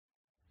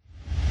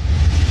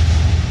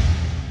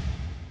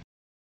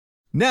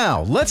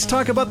 Now, let's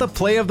talk about the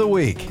play of the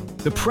week.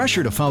 The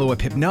pressure to follow up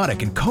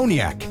Hypnotic and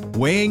Cognac,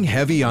 weighing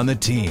heavy on the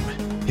team.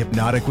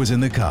 Hypnotic was in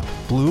the cup,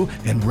 blue,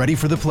 and ready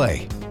for the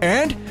play.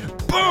 And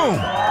boom!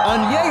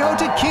 Añejo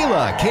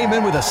Tequila came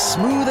in with a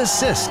smooth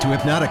assist to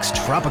Hypnotic's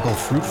tropical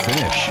fruit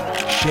finish.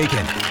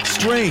 Shaken,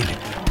 strained,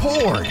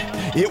 poured.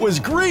 It was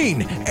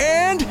green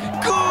and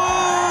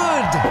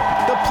good!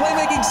 The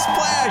playmaking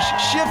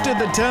splash shifted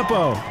the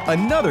tempo.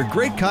 Another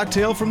great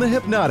cocktail from the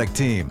Hypnotic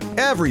team.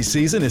 Every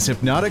season is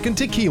Hypnotic and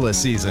Tequila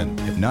season.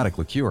 Hypnotic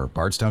Liqueur,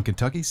 Bardstown,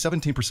 Kentucky,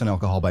 17%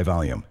 alcohol by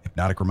volume.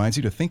 Hypnotic reminds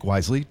you to think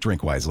wisely,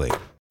 drink wisely.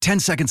 10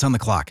 seconds on the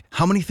clock.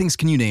 How many things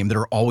can you name that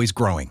are always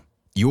growing?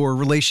 Your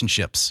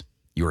relationships,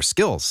 your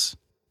skills,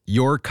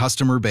 your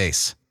customer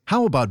base.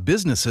 How about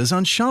businesses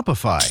on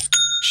Shopify?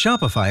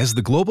 Shopify is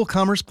the global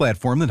commerce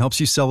platform that helps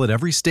you sell at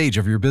every stage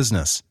of your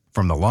business.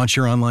 From the launch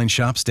your online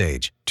shop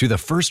stage, to the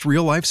first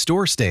real-life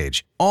store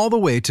stage, all the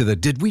way to the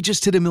did we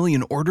just hit 1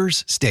 million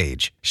orders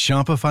stage,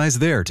 Shopify's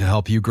there to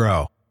help you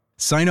grow.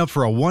 Sign up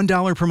for a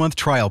 $1 per month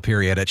trial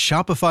period at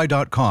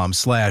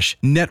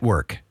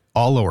shopify.com/network,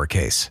 all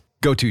lowercase.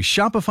 Go to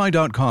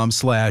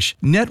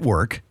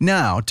shopify.com/network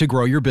now to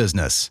grow your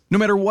business, no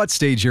matter what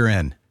stage you're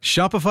in.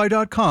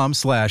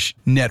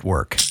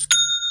 Shopify.com/network.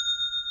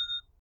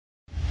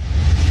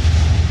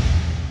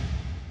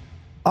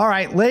 All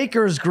right,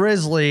 Lakers,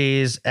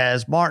 Grizzlies,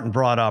 as Martin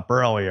brought up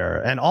earlier,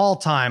 an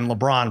all-time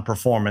LeBron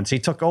performance. He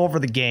took over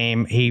the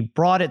game. He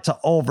brought it to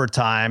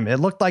overtime. It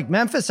looked like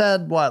Memphis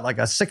had, like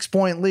a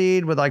 6-point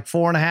lead with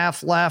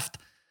 4.5 left.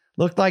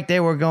 Looked like they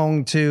were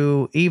going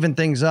to even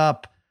things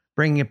up,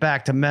 bringing it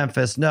back to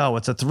Memphis. No,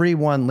 it's a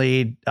 3-1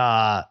 lead.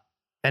 An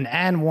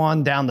and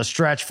one down the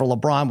stretch for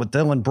LeBron with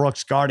Dillon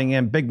Brooks guarding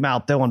him. Big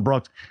mouth Dillon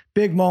Brooks.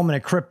 Big moment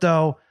at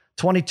Crypto.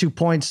 22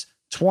 points,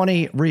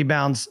 20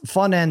 rebounds.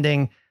 Fun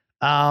ending.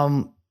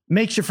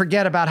 Makes you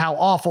forget about how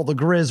awful the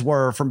Grizz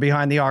were from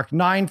behind the arc.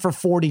 9 for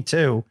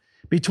 42.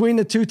 Between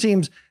the two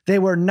teams, they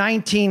were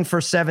 19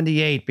 for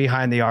 78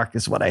 behind the arc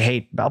is what I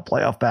hate about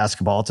playoff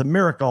basketball. It's a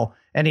miracle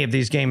any of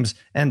these games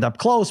end up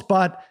close,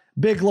 but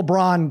big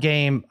LeBron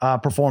game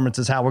performance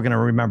is how we're going to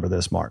remember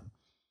this, Martin.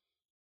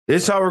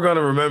 It's how we're going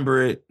to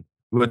remember it.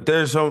 But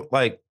there's some,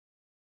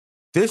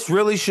 this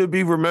really should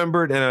be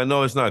remembered, and I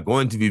know it's not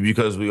going to be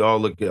because we all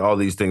look at all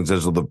these things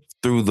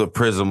through the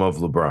prism of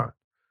LeBron.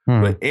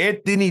 But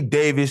Anthony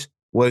Davis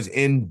was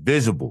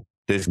invisible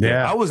this game.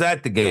 Yeah. I was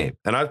at the game,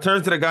 and I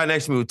turned to the guy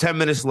next to me with 10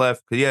 minutes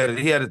left because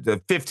he had a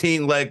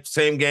 15-leg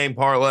same game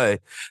parlay,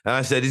 and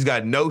I said he's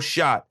got no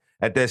shot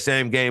at that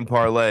same game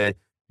parlay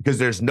because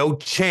there's no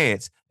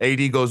chance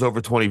AD goes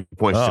over 20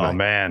 points tonight. Oh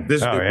man,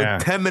 with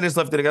 10 minutes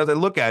left in the guy, I said,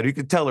 look at it, you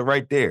can tell it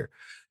right there.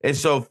 And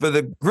so for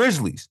the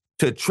Grizzlies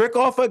to trick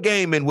off a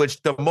game in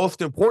which the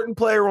most important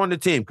player on the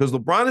team, because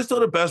LeBron is still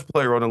the best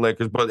player on the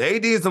Lakers, but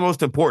AD is the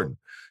most important.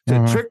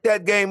 To trick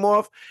that game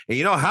off, and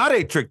you know how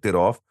they tricked it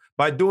off?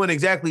 By doing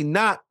exactly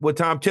not what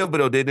Tom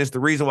Thibodeau did. It's the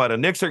reason why the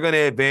Knicks are going to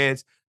advance.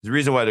 It's the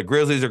reason why the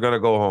Grizzlies are going to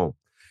go home.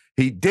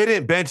 He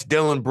didn't bench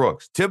Dillon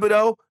Brooks.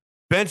 Thibodeau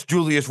benched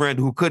Julius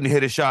Randle, who couldn't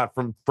hit a shot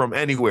from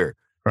anywhere.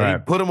 Right. And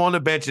he put him on the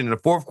bench in the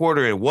fourth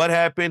quarter, and what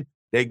happened?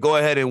 They go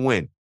ahead and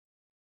win.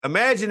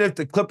 Imagine if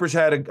the Clippers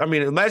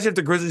imagine if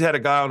the Grizzlies had a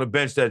guy on the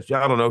bench that,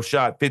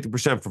 shot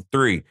 50% from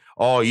 3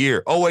 all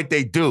year. Oh, wait,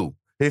 they do.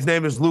 His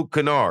name is Luke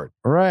Kennard.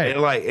 Right.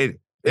 And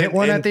Hit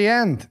one at the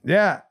end.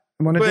 Yeah.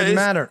 When it didn't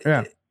matter.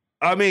 Yeah.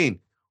 I mean,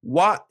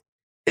 what?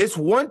 It's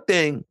one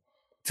thing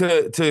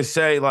to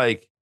say,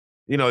 like,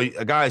 you know,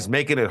 a guy's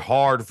making it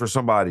hard for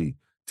somebody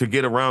to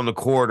get around the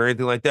court or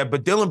anything like that.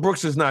 But Dillon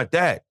Brooks is not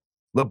that.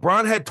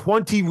 LeBron had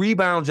 20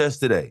 rebounds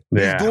yesterday.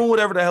 Yeah. He's doing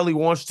whatever the hell he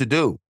wants to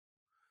do.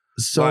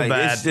 So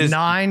bad.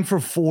 9 for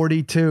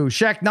 42.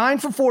 Shaq, 9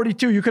 for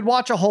 42. You could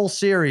watch a whole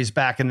series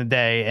back in the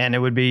day, and it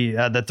would be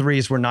the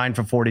threes were 9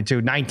 for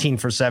 42, 19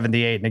 for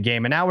 78 in a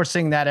game. And now we're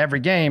seeing that every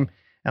game.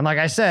 And like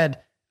I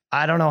said,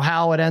 I don't know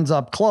how it ends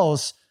up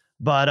close,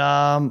 but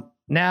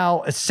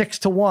now it's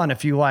 6-1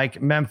 if you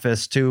like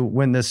Memphis to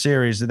win this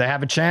series. Do they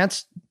have a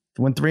chance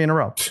to win 3 in a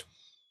row?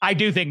 I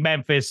do think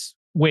Memphis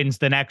wins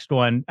the next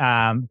one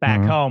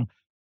back home.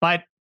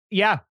 But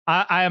yeah,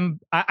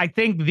 I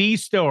think the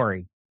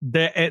story,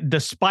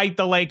 despite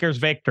the Lakers'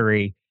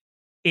 victory,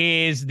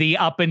 is the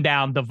up and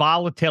down, the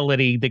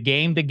volatility, the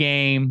game to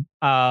game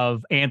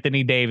of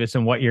Anthony Davis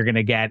and what you're going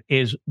to get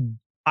is,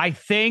 I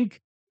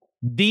think,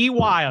 the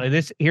wild.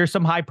 Here's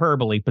some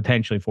hyperbole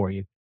potentially for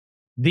you.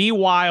 The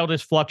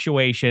wildest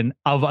fluctuation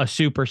of a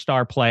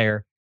superstar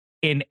player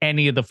in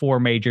any of the 4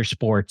 major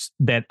sports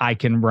that I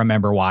can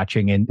remember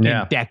watching in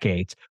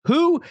decades.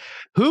 Who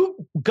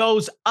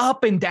goes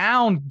up and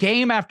down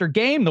game after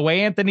game the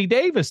way Anthony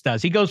Davis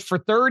does? He goes for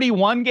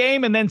 31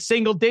 game and then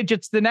single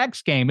digits the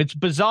next game. It's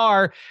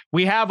bizarre.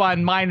 We have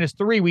on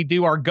 -3, we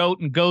do our GOAT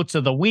and GOATs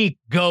of the week.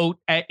 GOAT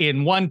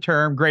in one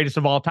term, greatest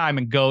of all time,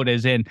 and GOAT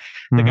as in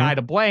the guy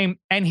to blame.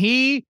 And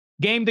he,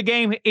 game to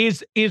game,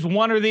 is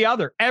one or the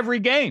other every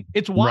game.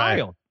 It's wild.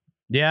 Right.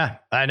 Yeah,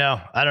 I know.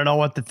 I don't know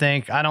what to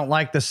think. I don't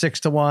like the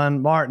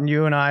 6-1. Martin,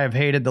 you and I have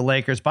hated the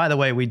Lakers. By the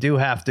way, we do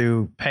have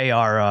to pay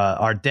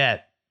our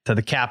debt to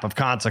the cap of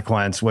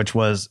consequence, which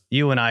was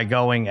you and I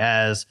going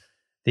as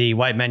the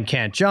white men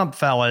can't jump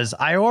fellas.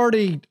 I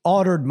already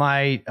ordered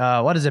my,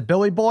 what is it,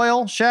 Billy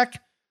Boyle, Sheck?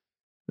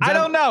 I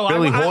don't know. I go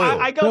Billy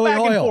back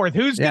Hoyle. and forth.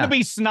 Who's going to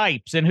be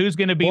Snipes and who's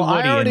going to be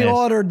Woody? I already in this?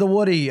 ordered the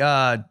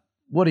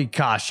Woody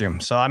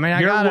costume. So, I mean,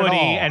 I got Woody it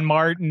all. and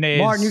Martin is...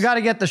 Martin, you got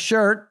to get the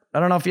shirt. I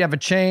don't know if you have a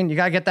chain. You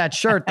got to get that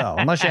shirt, though,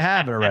 unless you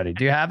have it already.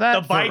 Do you have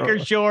that? The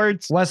biker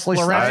shorts. Wesley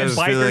Lorenz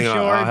biker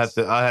shorts.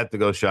 I'll have to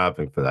go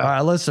shopping for that. All right,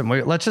 listen,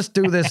 let's just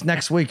do this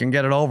next week and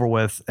get it over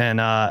with. And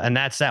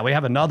that's that. We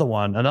have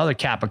another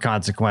cap of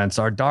consequence.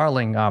 Our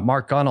darling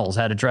Mark Gunnels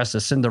had addressed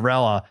as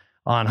Cinderella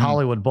on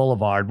Hollywood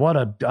Boulevard.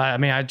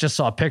 I just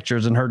saw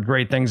pictures and heard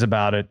great things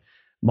about it.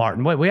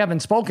 Martin, wait, we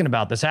haven't spoken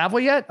about this, have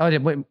we yet?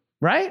 Oh,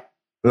 right?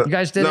 You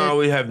guys did No,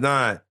 it? we have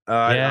not.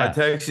 I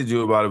texted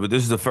you about it, but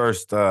this is the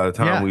first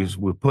time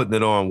we're putting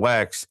it on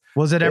wax.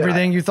 Was it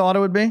everything you thought it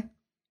would be?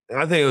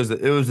 I think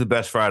it was the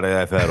best Friday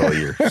I've had all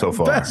year so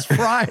far. Best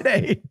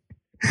Friday.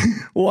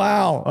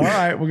 Wow. All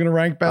right, we're gonna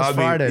rank best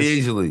Fridays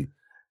easily.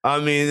 I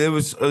mean, it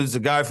was a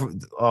guy from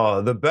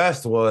the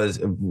best was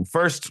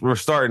first. We're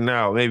starting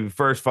out, maybe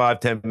first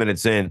 5-10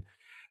 minutes in,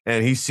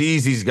 and he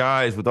sees these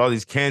guys with all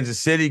these Kansas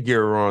City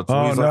gear on.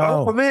 So he's like,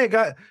 "Oh man,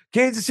 got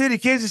Kansas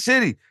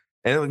City."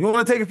 And you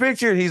want to take a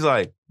picture? And he's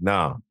like,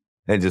 "No,"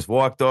 and just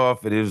walked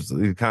off. And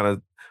he kind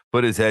of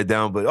put his head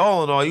down. But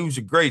all in all, he was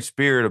a great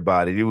spirit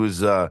about it. He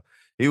was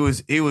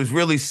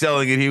really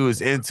selling it. He was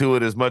into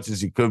it as much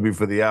as he could be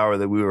for the hour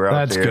that we were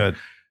out there. That's good.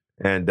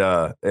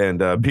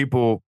 And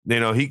people,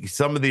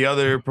 some of the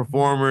other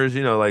performers,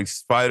 like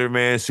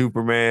Spider-Man,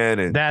 Superman,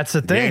 and that's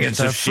the thing. It's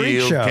a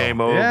freak show.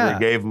 Came over and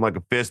gave him like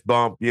a fist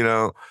bump,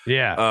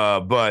 Yeah.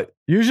 But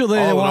usually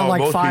they want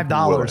like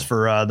 $5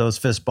 for those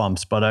fist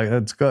bumps, but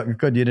it's good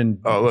you didn't.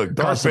 Oh, look,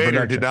 Darth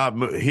Vader did not.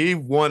 He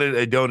wanted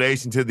a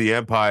donation to the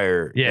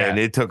Empire, and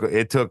it took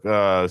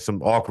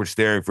some awkward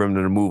staring for him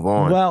to move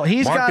on. Well,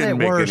 he's got it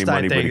worse.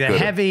 I think the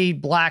heavy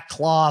black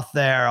cloth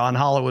there on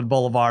Hollywood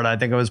Boulevard. I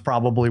think it was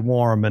probably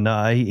warm, and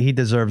he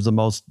deserves the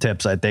most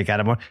tips. I think out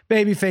of him.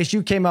 Babyface,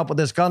 you came up with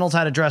this. Gunnels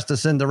had addressed to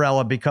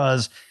Cinderella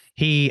because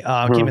he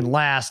came in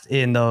last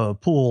in the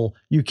pool.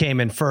 You came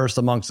in first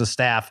amongst the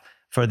staff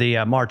for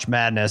the March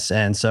Madness.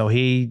 And so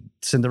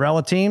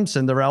Cinderella,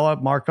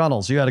 Mark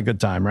Gunnels. You had a good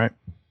time, right?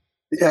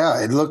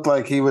 Yeah, it looked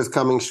like he was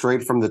coming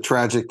straight from the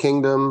Tragic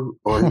Kingdom,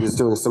 or he was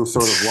doing some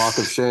sort of walk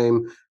of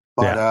shame.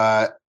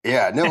 But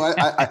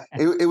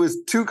it was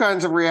two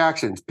kinds of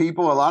reactions. A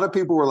lot of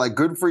people were like,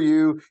 "Good for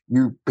you.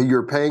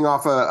 You're paying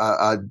off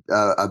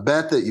a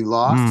bet that you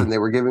lost," and they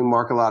were giving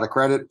Mark a lot of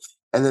credit.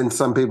 And then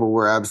some people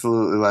were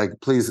absolutely like,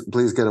 "Please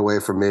get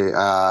away from me.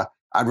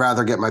 I'd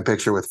rather get my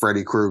picture with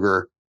Freddy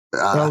Krueger."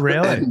 Oh,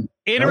 really?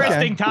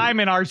 Interesting time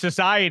in our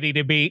society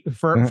to be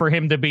for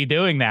him to be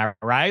doing that,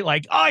 right?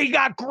 Like, oh, he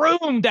got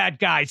groomed, that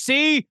guy.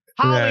 See?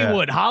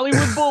 Hollywood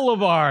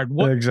Boulevard.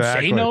 What?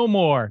 Exactly. Say no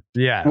more.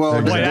 Yeah.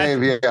 Well,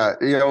 Dave,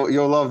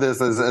 you'll love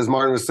this. As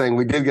Martin was saying,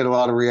 we did get a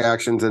lot of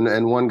reactions,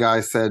 and one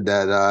guy said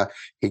that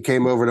he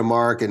came over to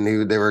Mark and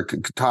they were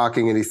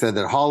talking, and he said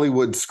that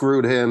Hollywood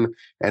screwed him,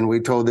 and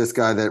we told this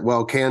guy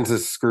that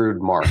Kansas screwed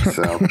Mark,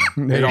 so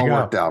it all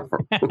worked out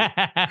for him.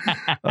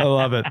 I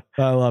love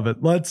it.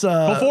 Let's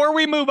before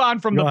we move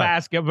on from the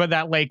basket, but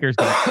that Lakers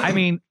game, I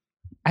mean,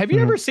 Have you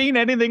ever seen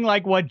anything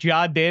like what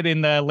Ja did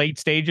in the late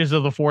stages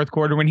of the fourth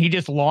quarter when he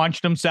just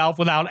launched himself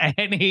without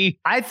any?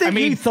 I think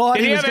he thought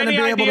he was going to be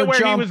able to where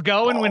jump. He was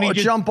going when he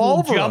just jumped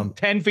over him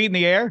 10 feet in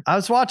the air. I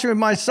was watching with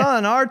my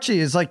son Archie.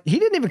 Is like he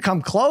didn't even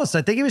come close.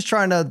 I think he was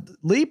trying to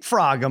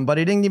leapfrog him, but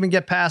he didn't even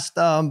get past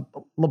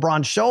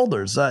LeBron's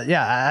shoulders.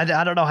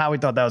 I don't know how he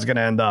thought that was going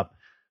to end up.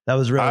 That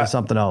was really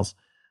something else.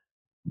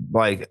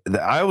 Like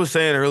I was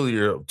saying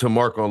earlier to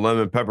Mark on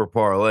Lemon Pepper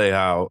Parlay,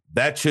 how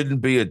that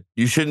shouldn't be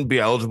you shouldn't be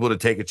eligible to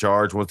take a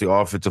charge once the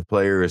offensive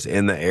player is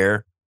in the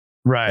air.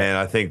 Right. And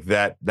I think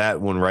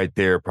that one right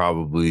there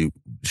probably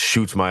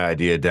shoots my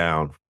idea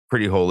down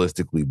pretty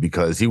holistically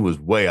because he was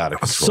way out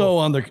of control.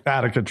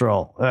 Out of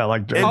control. Yeah,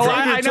 like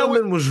I know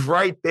Tillman was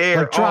right there.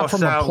 Like dropped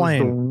from a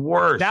plane. Was the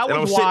worst. That was and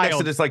I was sitting next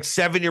to this like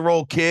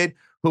 7-year-old kid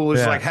who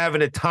was like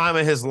having a time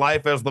of his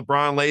life as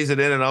LeBron lays it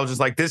in. And I was just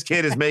like, this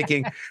kid is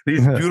making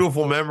these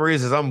beautiful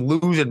memories as I'm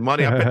losing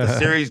money. I bet the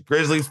series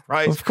Grizzlies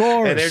price. Of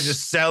course. And they're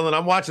just selling.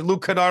 I'm watching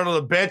Luke Kennard on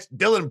the bench.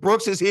 Dylan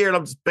Brooks is here and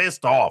I'm just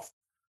pissed off.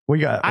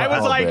 I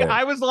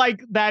was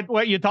like that.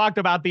 What you talked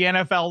about the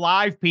NFL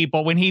Live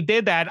people when he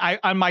did that.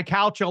 On my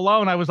couch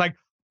alone, I was like,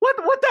 "What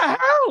the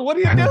hell? What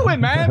are you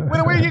doing, man?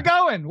 Where are you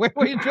going?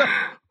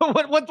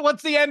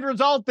 What's the end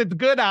result that's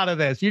good out of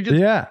this? You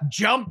just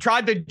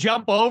tried to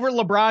jump over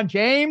LeBron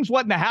James.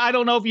 What in the hell? I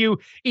don't know if you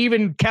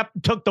even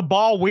took the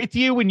ball with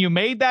you when you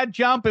made that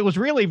jump. It was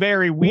really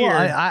very weird.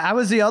 Well, I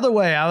was the other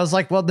way. I was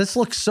like, well, this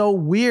looks so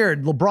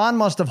weird. LeBron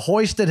must have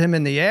hoisted him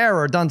in the air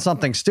or done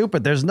something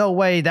stupid. There's no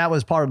way that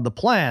was part of the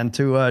plan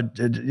to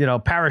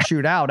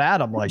parachute out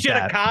at him like that. Should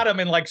have caught him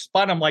and like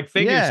spun him like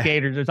figure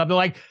skaters or something.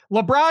 Like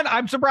LeBron,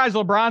 I'm surprised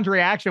LeBron's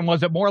reaction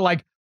wasn't more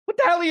like, what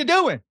the hell are you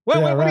doing?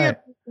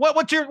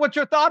 What's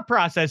your thought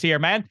process here,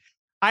 man?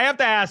 I have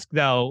to ask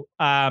though,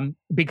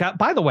 because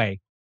by the way,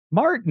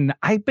 Martin,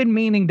 I've been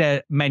meaning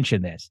to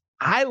mention this.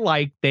 I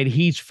like that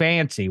he's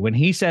fancy when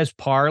he says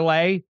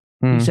parlay.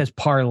 He says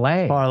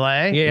parlay.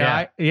 Parlay.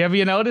 Yeah. Have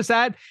you noticed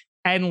that?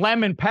 And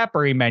lemon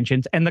pepper he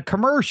mentions, and the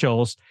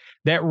commercials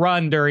that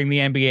run during the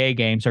NBA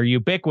games are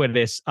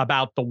ubiquitous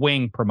about the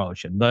wing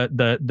promotion,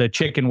 the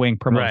chicken wing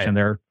promotion. Right.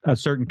 They're a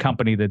certain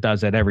company that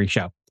does that every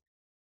show.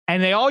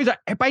 And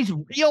everybody's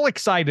real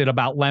excited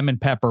about lemon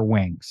pepper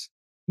wings.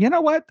 You know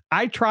what?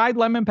 I tried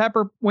lemon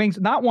pepper wings,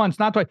 not once,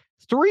 not twice,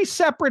 3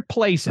 separate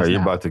places. Are you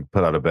about to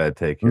put out a bad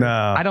take here?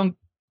 No, I don't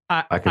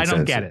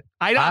get it.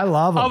 I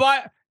love them.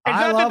 It's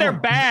not that they're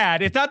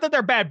bad. It's not that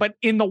they're bad, but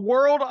in the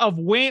world of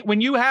wing,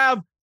 when you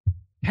have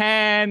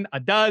 10, a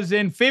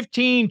dozen,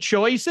 15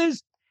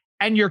 choices,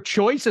 and your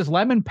choice is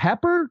lemon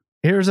pepper.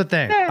 Here's the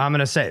thing I'm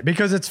going to say,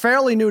 because it's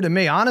fairly new to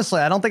me. Honestly,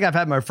 I don't think I've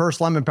had my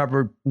first lemon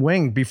pepper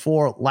wing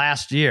before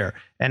last year.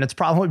 And it's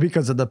probably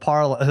because of the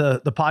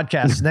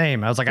podcast's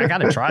name. I was like, I got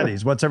to try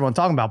these. What's everyone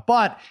talking about?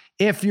 But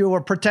if you were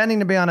pretending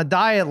to be on a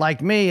diet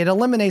like me, it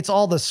eliminates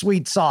all the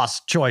sweet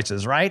sauce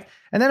choices, right?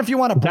 And then if you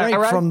want to break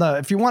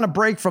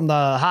from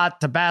the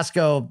hot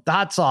Tabasco, the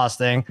hot sauce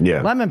thing,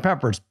 lemon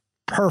pepper's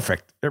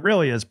perfect. It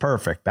really is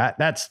perfect.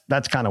 That's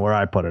kind of where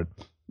I put it.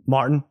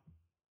 Martin?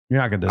 You're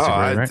not going to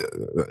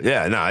disagree,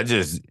 right? I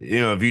just,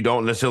 if you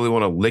don't necessarily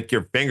want to lick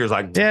your fingers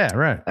like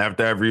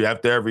after every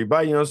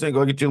bite, you know what I'm saying?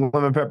 Go get your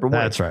lemon pepper wings.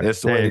 That's right.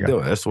 That's the way to do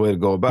it. That's the way to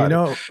go about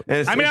it.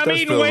 I'm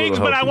eating wings,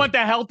 but I want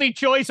the healthy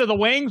choice of the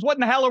wings. What in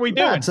the hell are we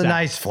doing? It's a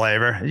nice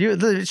flavor. You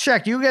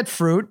get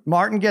fruit.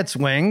 Martin gets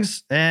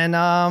wings. And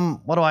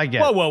what do I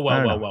get?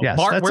 Whoa. Yes,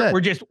 Mark,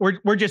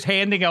 we're just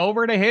handing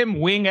over to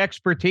him wing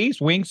expertise,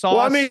 wing sauce.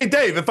 Well, I mean,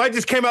 Dave, if I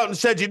just came out and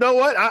said, you know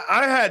what?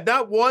 I had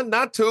not 1,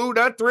 not 2,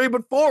 not 3,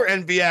 but 4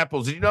 NV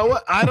apples. You know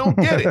what? I don't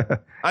get it.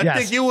 I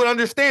think you would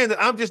understand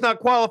that I'm just not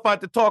qualified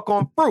to talk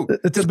on fruit.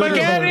 It's a bit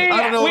spaghetti.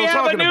 I don't know we what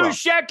have I'm a new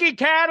Shecky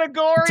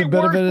category. It's a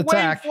bit of an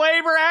attack. Wing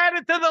flavor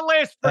added to the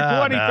list for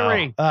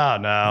 23. Oh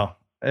no.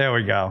 There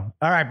we go.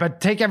 All right, but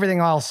take everything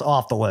else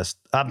off the list.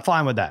 I'm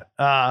fine with that.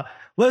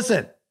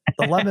 Listen,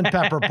 the lemon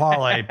pepper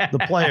parlay, the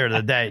player of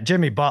the day,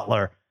 Jimmy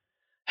Butler.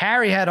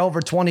 Harry had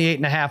over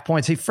 28.5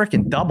 points. He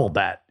freaking doubled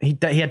that. He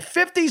had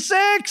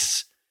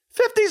 56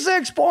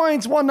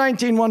 points,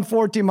 119,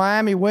 114.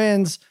 Miami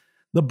wins.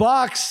 The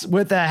Bucks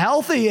with a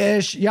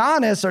healthy-ish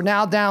Giannis are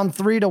now down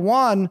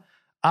 3-1.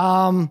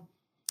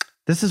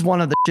 This is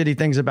one of the shitty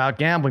things about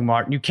gambling,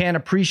 Martin. You can't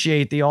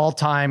appreciate the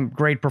all-time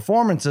great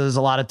performances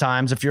a lot of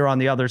times if you're on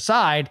the other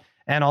side,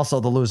 and also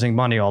the losing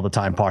money all the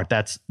time part.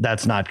 That's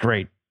not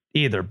great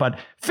either. But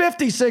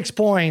 56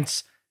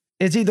 points.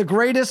 Is he the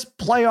greatest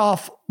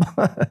playoff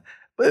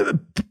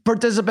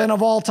participant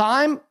of all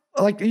time?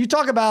 Like you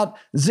talk about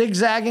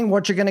zigzagging,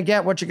 what you're going to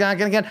get, what you're not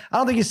going to get. I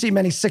don't think you see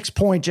many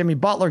 6-point Jimmy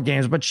Butler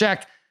games, but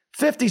check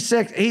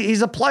 56.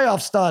 He's a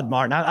playoff stud,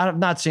 Martin. I'm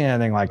not seeing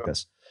anything like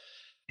this.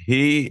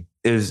 He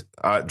is.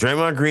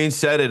 Draymond Green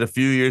said it a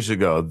few years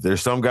ago.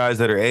 There's some guys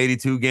that are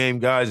 82 game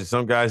guys and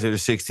some guys that are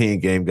 16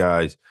 game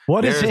guys.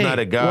 What is he? There's not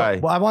a guy.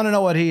 Well, I want to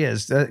know what he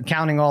is,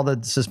 counting all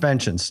the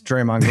suspensions.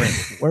 Draymond Green.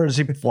 Where does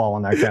he fall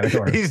in that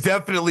category? He's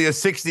definitely a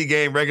 60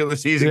 game regular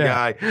season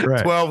guy,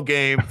 12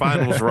 game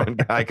finals run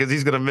guy, because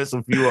he's going to miss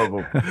a few of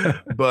them.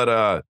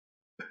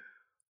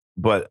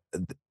 But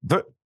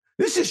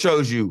This just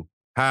shows you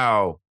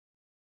how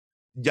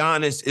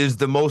Giannis is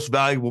the most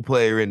valuable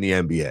player in the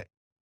NBA.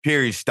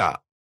 Period.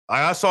 Stop.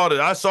 I saw the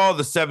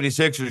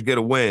 76ers get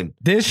a win.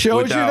 This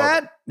shows you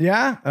that?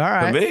 Yeah. All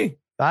right. To me.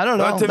 I don't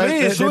know. To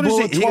me, as soon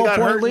as he got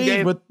hurt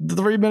lead with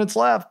 3 minutes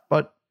left,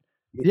 but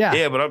yeah.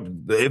 Yeah,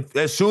 but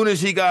as soon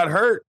as he got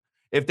hurt,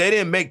 if they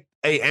didn't make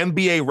a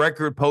NBA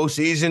record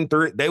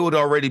postseason, they would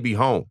already be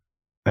home.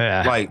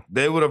 Yeah. Like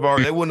they wouldn't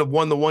have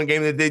won the one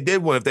game that they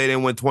did win if they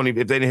didn't win 20, if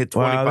they didn't hit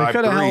 25. Well, they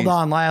could have threes. held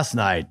on last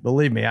night.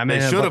 Believe me. I mean,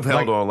 they should have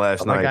held on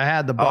last night. Like I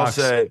had the Bucks.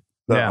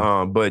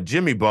 But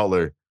Jimmy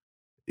Butler,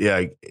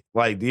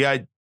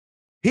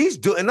 he's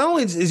doing. Not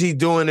only is he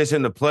doing this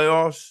in the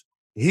playoffs,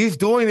 he's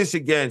doing this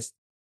against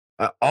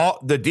all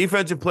the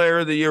defensive player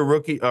of the year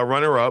rookie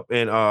runner up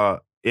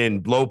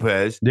in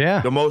Lopez,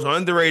 the most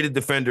underrated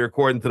defender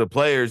according to the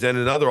players, and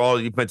another all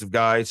defensive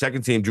guy,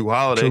 second team Drew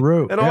Holiday,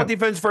 and all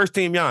defense first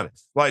team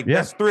Giannis.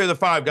 That's 3 of the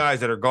 5 guys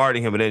that are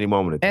guarding him at any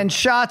moment. And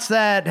shots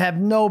that have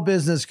no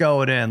business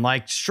going in,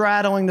 like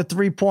straddling the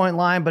 3-point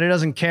line, but he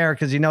doesn't care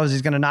because he knows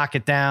he's going to knock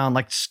it down.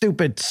 Like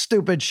stupid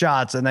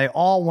shots, and they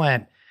all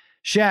went.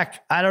 Shaq,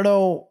 I don't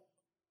know.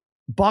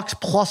 Bucks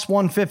plus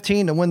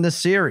 115 to win this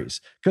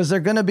series because they're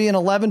going to be an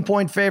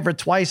 11-point favorite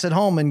twice at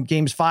home in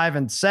games 5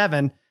 and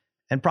 7.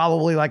 And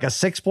probably like a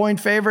 6-point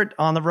favorite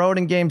on the road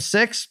in game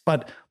 6,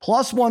 but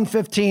plus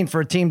 115 for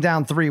a team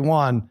down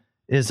 3-1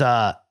 is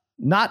not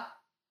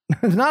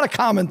a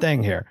common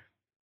thing here,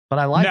 but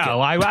I like it.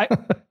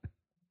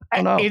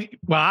 I don't know.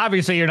 Well,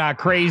 obviously you're not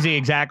crazy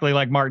exactly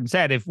like Martin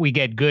said. If we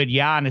get good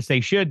Giannis, they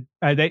should,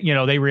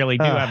 they really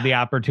do have the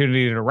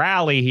opportunity to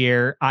rally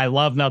here. I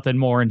love nothing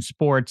more in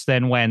sports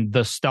than when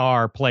the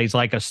star plays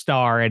like a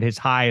star at his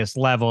highest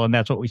level. And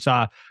that's what we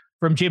saw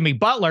from Jimmy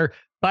Butler,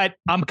 but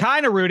I'm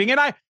kind of rooting.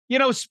 And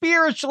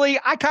spiritually,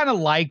 I kind of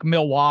like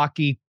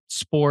Milwaukee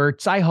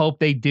sports. I hope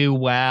they do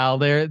well.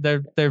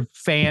 Their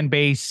fan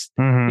base,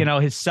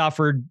 has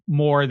suffered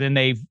more than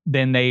they've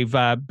been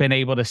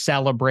able to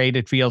celebrate.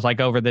 It feels like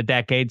over the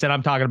decades, and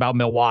I'm talking about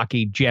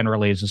Milwaukee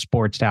generally as a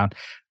sports town.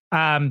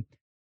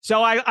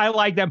 So I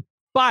like them,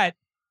 but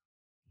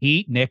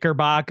Heat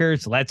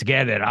Knickerbockers, let's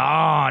get it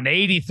on.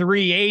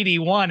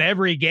 83-81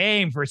 every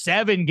game for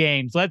 7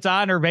 games. Let's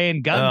honor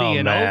Van Gundy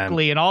and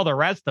Oakley and all the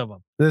rest of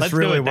them. This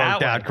really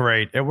worked out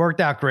great. It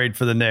worked out great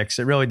for the Knicks.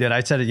 It really did.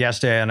 I said it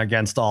yesterday on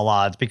Against All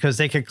Odds because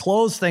they could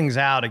close things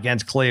out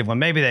against Cleveland.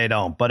 Maybe they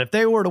don't, but if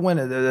they were to win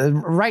it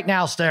right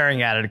now,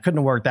 staring at it, it couldn't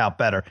have worked out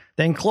better.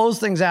 They can close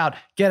things out,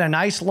 get a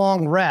nice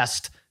long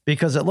rest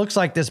because it looks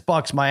like this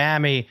Bucks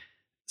Miami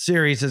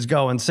series is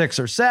going 6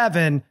 or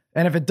 7.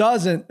 And if it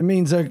doesn't, it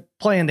means they're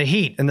playing the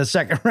Heat in the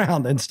second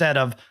round instead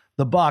of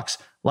the Bucks,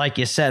 like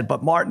you said.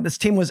 But Martin, this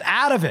team was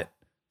out of it.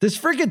 This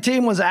freaking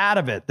team was out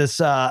of it.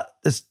 This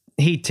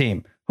Heat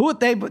team.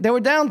 They were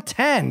down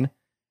 10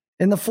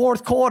 in the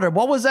fourth quarter.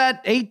 What was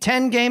that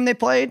 8-10 game they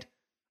played?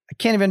 I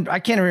can't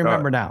even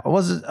remember now. It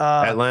was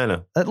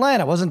Atlanta.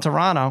 Atlanta. It wasn't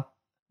Toronto.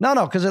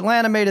 No, because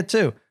Atlanta made it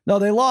too. No,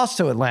 they lost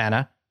to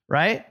Atlanta,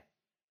 right?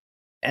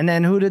 And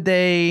then who did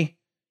they?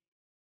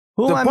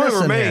 Who am I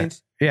missing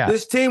remains. Yeah.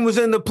 This team was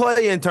in the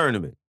play-in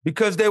tournament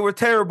because they were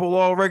terrible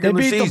all regular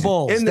season. They beat the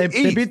Bulls.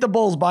 They beat the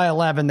Bulls by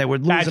 11. They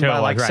would lose them by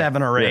like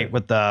 7 or 8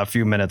 with a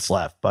few minutes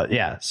left. But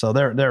yeah, so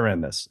they're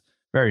in this.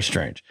 Very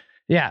strange.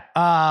 Yeah.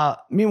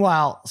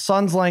 Meanwhile,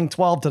 Suns laying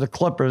 12 to the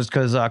Clippers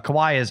because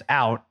Kawhi is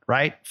out,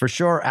 right? For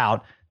sure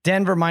out.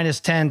 Denver minus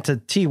 10 to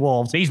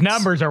T-Wolves. These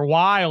numbers are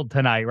wild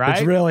tonight, right?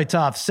 It's really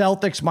tough.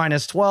 Celtics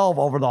minus 12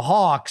 over the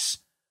Hawks.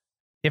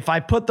 If I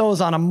put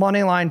those on a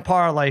money line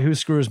parlay, who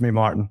screws me,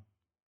 Martin?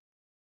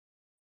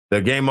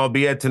 The game I'll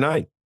be at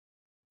tonight.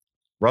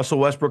 Russell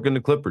Westbrook and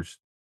the Clippers.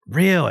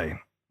 Really?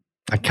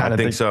 I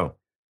think so.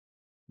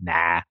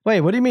 Nah.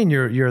 Wait, what do you mean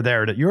you're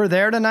there? You're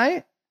there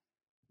tonight?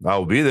 I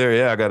will be there.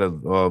 Yeah, I got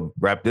to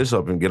wrap this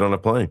up and get on a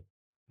plane.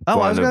 Oh,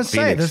 I was going to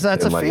say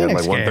that's a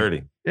Phoenix game.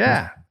 1:30.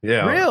 Yeah.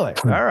 Yeah. Really?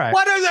 All right.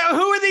 Who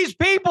are these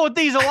people with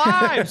these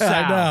lives?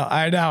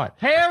 I know it.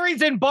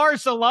 Harry's in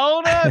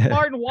Barcelona.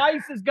 Martin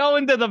Weiss is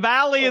going to the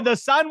Valley of the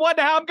Sun. What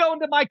the hell? I'm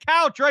going to my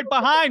couch right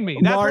behind me.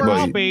 That's where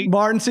I'll be.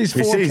 Martin sees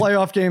 4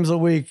 playoff games a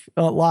week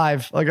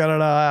live. Like, I don't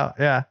know how.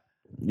 Yeah.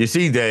 You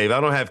see, Dave, I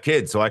don't have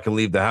kids, so I can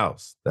leave the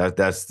house.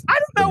 That's I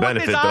don't know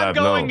what this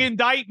ongoing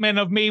indictment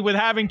of me with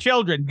having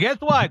children. Guess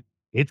what?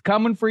 It's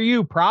coming for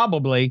you,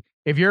 probably.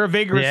 If you're a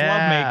vigorous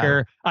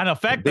lovemaker, an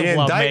effective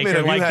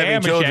lovemaker like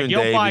Damashek,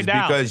 you'll find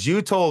out. Because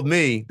you told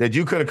me that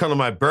you couldn't come to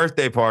my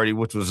birthday party,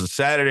 which was a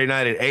Saturday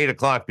night at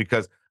 8:00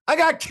 because I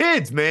got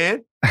kids,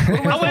 man. What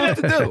am I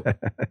supposed to do?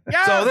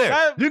 Yeah, so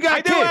there, you got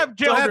I kids. do have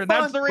children.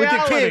 So That's the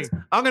reality. With your kids,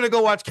 I'm gonna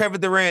go watch Kevin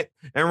Durant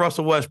and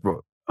Russell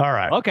Westbrook. All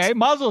right. Okay,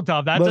 muzzle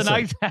tough. That's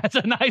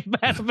a nice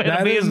benefit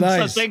of being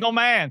a single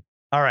man.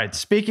 All right.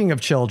 Speaking of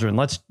children,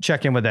 let's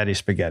check in with Eddie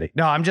Spaghetti.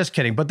 No, I'm just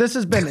kidding. But this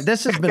has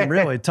been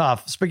really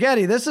tough.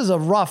 Spaghetti, this is a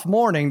rough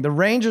morning. The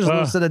Rangers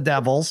lose to the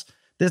Devils.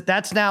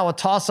 That's now a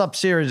toss-up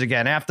series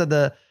again. After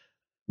the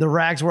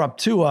Rags were up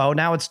 2-0.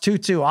 Now it's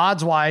 2-2.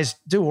 Odds-wise,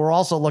 we're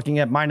also looking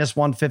at minus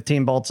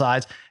 115 both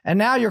sides. And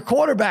now your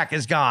quarterback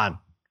is gone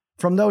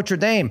from Notre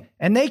Dame,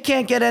 and they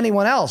can't get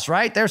anyone else,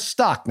 right? They're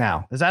stuck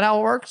now. Is that how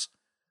it works?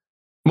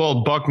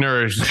 Well,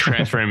 Buckner is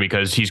transferring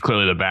because he's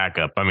clearly the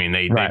backup. I mean,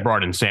 they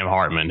brought in Sam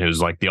Hartman,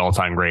 who's like the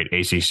all-time great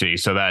ACC.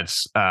 So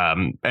that's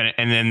and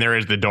then there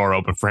is the door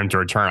open for him to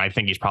return. I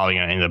think he's probably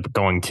going to end up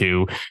going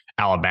to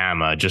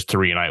Alabama just to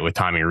reunite with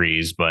Tommy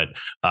Rees. But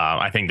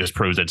I think this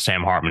proves that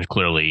Sam Hartman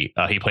clearly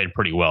he played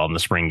pretty well in the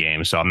spring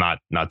game. So I'm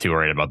not too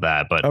worried about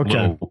that. But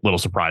little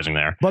surprising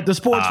there. But the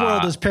sports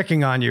world is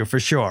picking on you for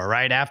sure,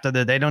 right? After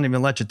they don't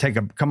even let you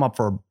come up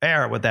for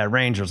air with that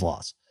Rangers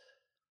loss.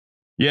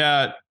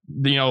 Yeah.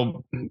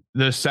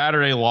 The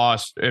Saturday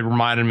loss, it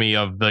reminded me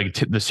of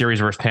the series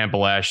versus Tampa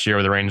last year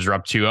where the Rangers are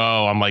up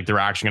 2-0. I'm like, they're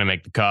actually going to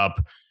make the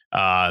cup.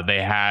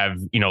 They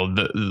have,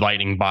 the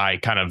Lightning by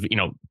kind of,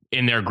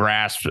 in their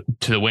grasp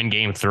to win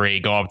game 3,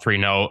 go up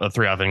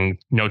 3-0.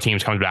 No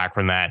teams comes back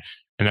from that.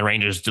 And the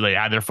Rangers, they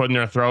had their foot in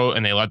their throat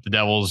and they let the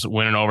Devils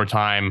win in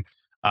overtime.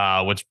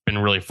 What's been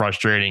really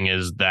frustrating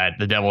is that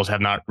the Devils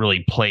have not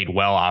really played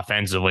well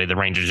offensively. The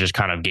Rangers just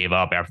kind of gave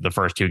up after the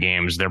first 2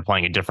 games. They're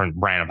playing a different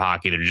brand of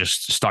hockey. They're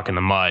just stuck in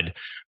the mud.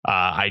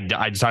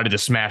 I decided to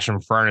smash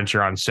some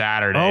furniture on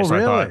Saturday. Oh, so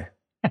really?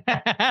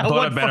 I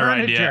thought a better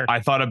idea. I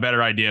thought a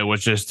better idea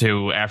was just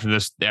to after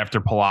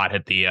Palat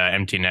hit the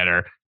empty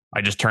netter,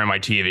 I just turned my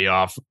TV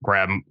off,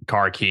 grabbed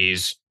car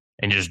keys,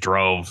 and just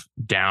drove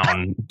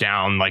down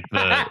like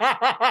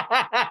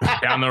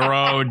down the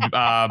road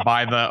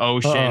by the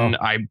ocean.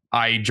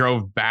 I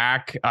drove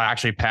back,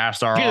 actually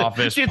past our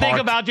office. Did you think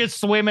about just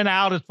swimming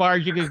out as far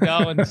as you could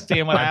go and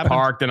seeing what happened? I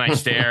parked and I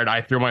stared.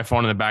 I threw my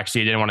phone in the back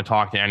seat. Didn't want to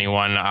talk to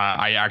anyone.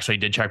 I actually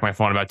did check my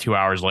phone about 2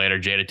 hours later.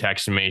 Jada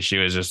texted me. She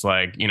was just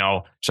like,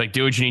 she's like,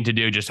 do what you need to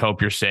do. Just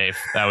hope you're safe.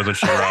 That was what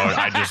she wrote.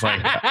 I just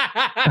like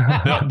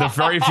the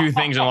very few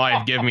things in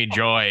life give me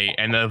joy,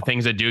 and the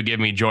things that do give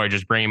me joy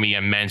just bring me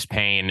immense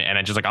pain. And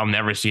it's just like, I'll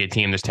never see a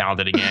team this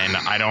talented again.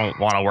 I don't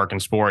want to work in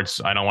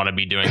sports. I don't want to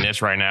be doing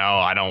this right now.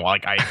 I don't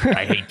like, I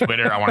hate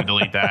Twitter. I want to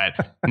delete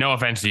that. No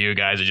offense to you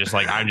guys. It's just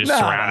like, I'm just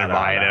surrounded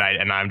by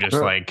it. And I'm just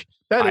like,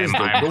 that is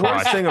the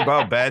worst thing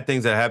about bad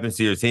things that happens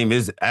to your team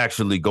is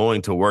actually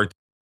going to work.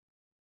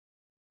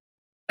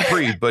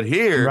 Free, but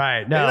here,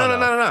 right?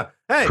 No.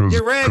 Hey,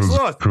 your rags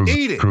lost.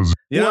 Eat it.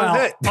 You know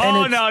that?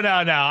 Oh no.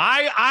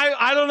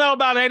 I don't know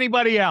about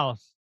anybody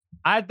else.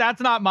 That's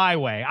not my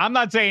way. I'm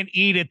not saying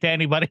eat it to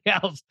anybody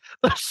else.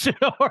 The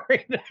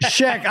story.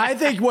 Shaq, I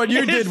think what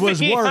you did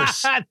was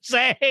worse.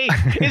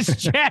 Is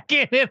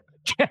checking it.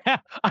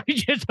 I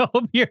just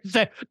hope you're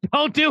saying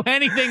don't do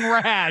anything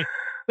rash.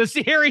 The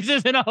series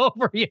isn't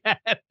over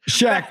yet.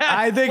 Shaq,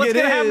 I think What's it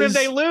is. What's going to happen if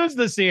they lose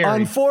the series?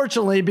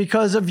 Unfortunately,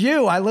 because of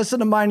you. I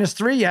listened to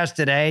 -3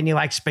 yesterday, and you're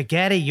like,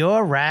 Spaghetti,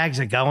 your rags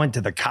are going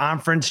to the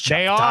conference.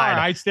 They are.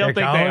 I still think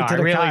they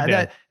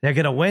are. They're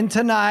going to win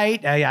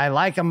tonight. I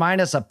like a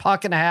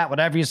 -1.5,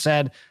 whatever you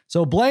said.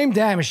 So blame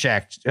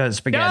Damashek,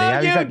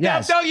 Spaghetti.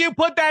 Don't you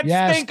put that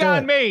stink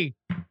on me.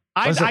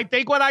 I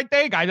think what I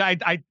think.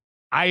 I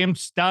am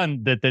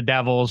stunned that the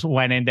Devils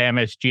went into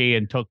MSG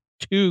and took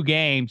 2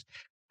 games.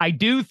 I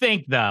do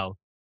think, though,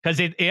 because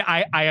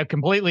I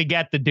completely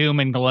get the doom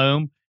and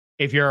gloom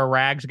if you're a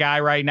rags guy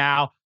right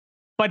now,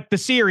 but the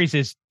series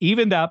is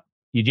evened up.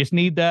 You just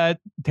need to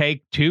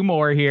take 2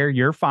 more here.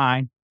 You're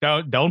fine.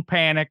 Don't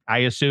panic. I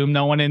assume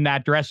no one in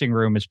that dressing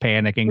room is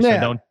panicking, so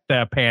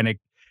don't panic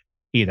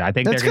either. I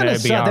think they're going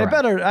to be all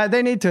right.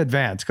 They need to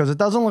advance because it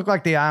doesn't look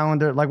like the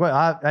Islander.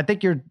 I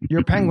think your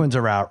Penguins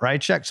are out,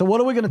 right, Check? So what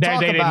are we going to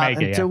talk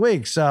about in 2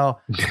 weeks? So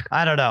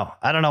I don't know.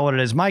 I don't know what it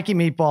is. Mikey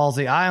Meatballs,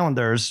 the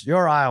Islanders,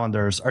 your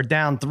Islanders are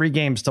down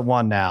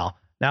 3-1 now.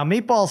 Now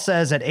Meatballs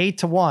says at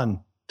 8-1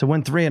 to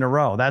win 3 in a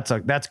row. That's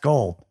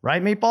gold,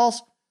 right,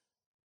 Meatballs?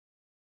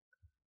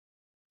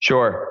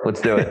 Sure,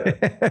 let's do it.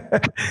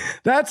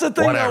 That's the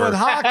thing though with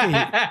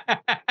hockey.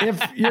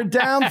 If you're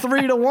down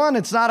 3-1,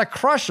 it's not a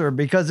crusher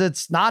because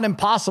it's not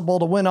impossible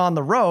to win on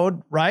the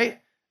road, right?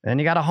 Then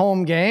you got a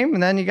home game,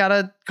 and then you got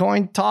a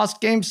coin toss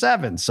game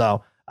 7.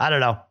 So I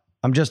don't know.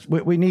 I'm just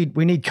we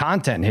need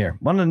content here.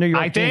 One of the New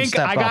York teams.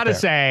 I gotta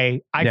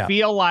say, I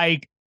feel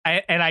like,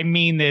 and I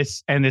mean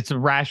this, and it's a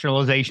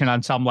rationalization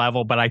on some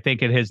level, but I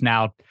think it has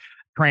now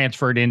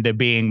transferred into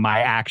being my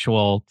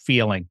actual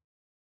feeling.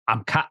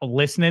 I'm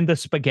listening to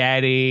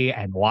Spaghetti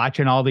and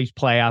watching all these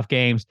playoff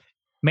games.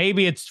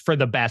 Maybe it's for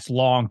the best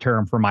long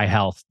term for my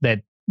health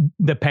that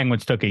the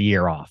Penguins took a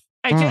year off.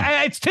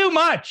 It's too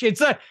much.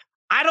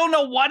 I don't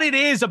know what it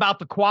is about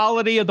the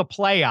quality of the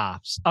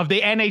playoffs, of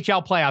the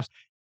NHL playoffs,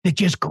 that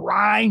just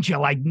grinds you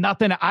like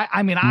nothing.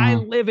 I mean, I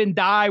live and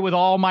die with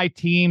all my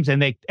teams,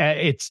 and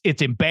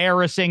it's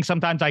embarrassing.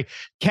 Sometimes I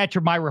catch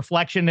my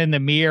reflection in the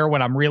mirror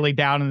when I'm really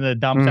down in the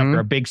dumps after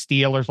a big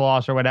Steelers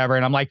loss or whatever,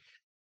 and I'm like,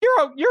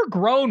 You're a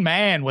grown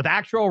man with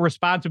actual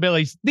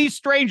responsibilities. These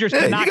strangers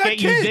cannot get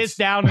you this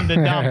down in the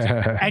dumps,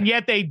 and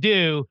yet they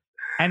do.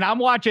 And I'm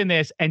watching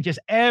this, and just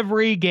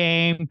every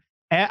game,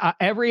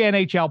 every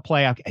NHL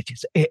playoff,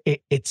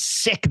 it's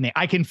sickening.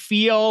 I can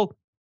feel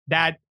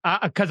that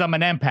because I'm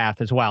an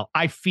empath as well.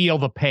 I feel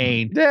the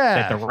pain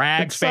that the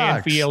Rags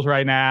fan feels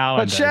right now.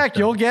 But Shaq,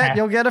 you'll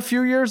get a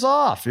few years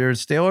off. Your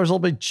Steelers will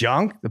be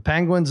junk. The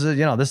Penguins,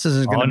 this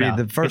isn't going to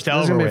be the first. This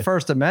is going to be the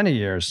first of many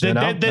years.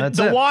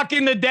 The walk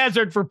in the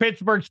desert for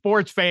Pittsburgh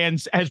sports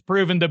fans has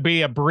proven to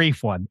be a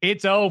brief one.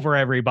 It's over,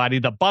 everybody.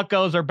 The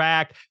Buccos are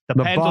back. The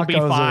Pens will be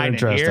fine.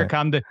 And here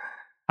come the.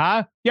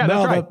 Huh? Yeah, no,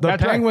 that's right. The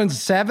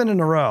Penguins 7 in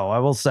a row. I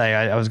will say,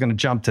 I was going to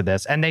jump to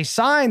this, and they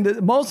signed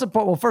first of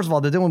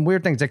all, they're doing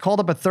weird things. They called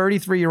up a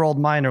 33-year-old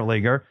minor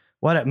leaguer.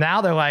 Now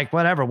they're like,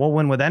 whatever, we'll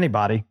win with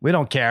anybody. We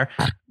don't care.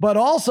 But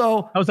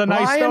also, that was a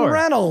nice Ryan story.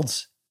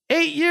 Reynolds,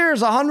 8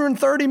 years,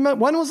 130 million.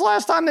 When was the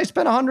last time they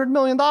spent $100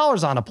 million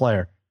on a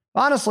player?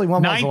 Honestly,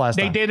 when was the last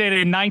time? They did it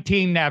in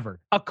 19. Never.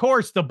 Of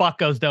course, the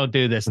Buccos don't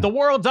do this. The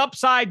world's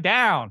upside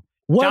down.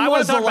 When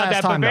was the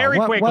last time? Very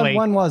quickly.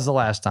 When was the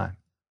last time?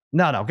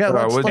 No.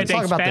 Let's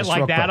talk about this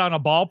like that on a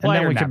ball player.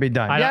 And then we could be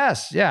done.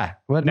 Yes. Yeah.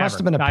 Well, it must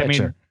have been a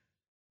pitcher.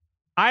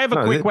 I have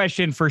a quick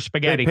question for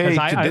Spaghetti.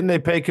 Didn't they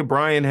pay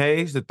Brian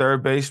Hayes, the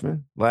third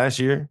baseman, last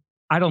year?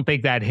 I don't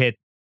think that hit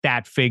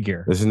that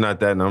figure. This is not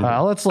that number.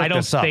 Let's look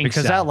this up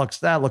because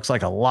that looks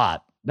like a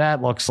lot.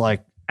 That looks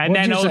like. And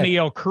then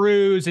O'Neal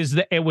Cruz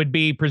it would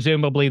be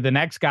presumably the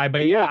next guy.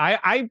 But yeah,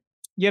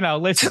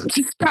 listen.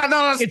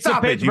 It's the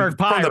Pittsburgh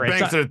Pirates. From the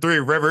banks of the Three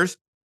Rivers.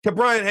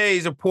 Brian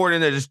Hayes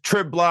reporting that his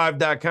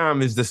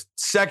TripLive.com is the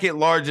second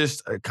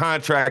largest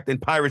contract in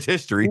Pirates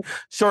history,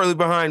 shortly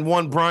behind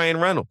one Brian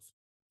Reynolds.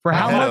 For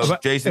how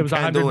much? Jason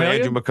Kendall and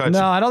Andrew McCutcheon.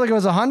 No, I don't think it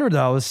was 100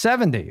 though. It was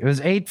 70. It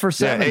was 8 for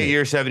 70. Yeah, 8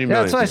 years, 70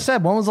 million. That's what I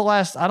said. When was the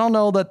last? I don't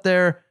know that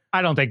they're.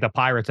 I don't think the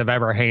Pirates have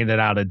ever handed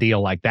out a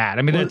deal like that.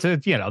 I mean,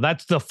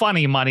 that's the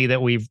funny money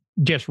that we've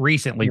just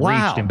recently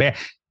reached.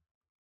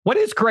 What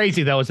is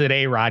crazy though is that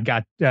A-Rod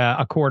got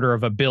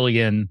 $250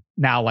 million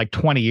now, like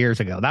 20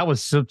 years ago. That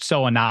was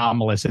so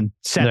anomalous and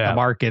set the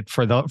market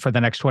for the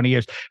next 20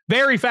 years.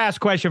 Very fast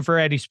question for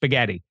Eddie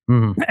Spaghetti,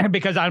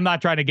 because I'm not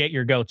trying to get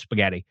your goat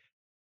Spaghetti.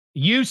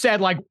 You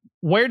said, like,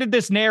 where did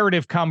this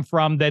narrative come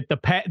from that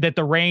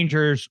the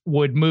Rangers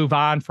would move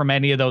on from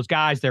any of those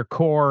guys? Their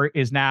core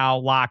is now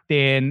locked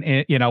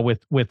in,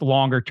 with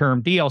longer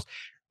term deals.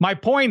 My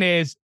point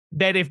is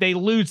that if they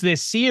lose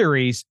this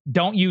series,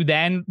 do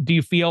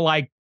you feel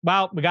like,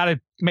 well, we got to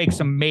make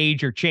some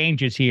major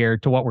changes here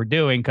to what we're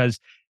doing because,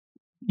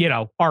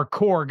 our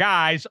core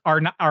guys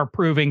are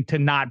proving to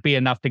not be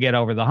enough to get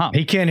over the hump.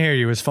 He can't hear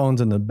you. His phone's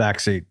in the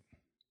backseat.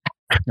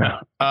 Yeah.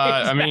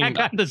 I mean,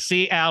 out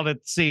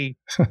at sea.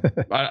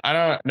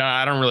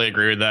 I don't really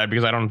agree with that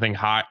because I don't think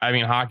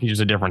hockey is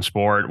just a different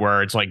sport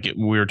where it's like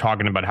we were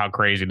talking about how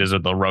crazy it is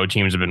that the road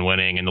teams have been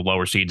winning and the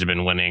lower seeds have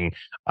been winning.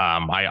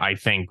 I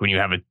think when you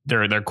have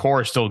their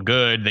core is still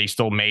good, they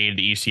still made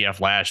the ECF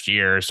last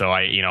year. So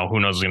who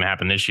knows what's going to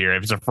happen this year?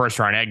 If it's a first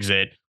round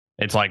exit,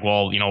 it's like,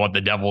 well, you know what?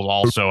 The Devils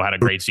also had a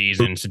great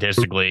season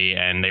statistically,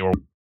 and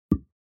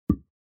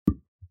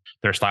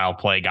their style of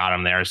play got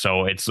them there.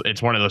 So it's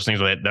one of those things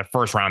where the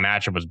first round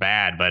matchup was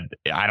bad, but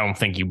I don't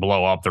think you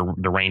blow up the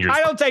Rangers.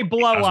 I don't say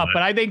blow up,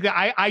 but I think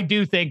that I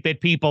do think that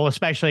people,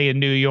 especially in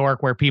New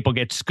York, where people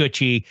get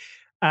scutchy,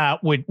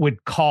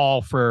 would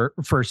call for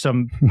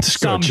some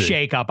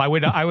shakeup.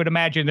 I would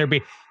imagine there'd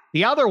be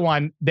the other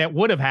one that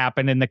would have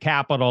happened in the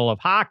capital of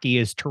hockey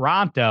is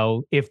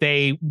Toronto if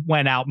they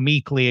went out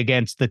meekly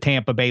against the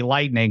Tampa Bay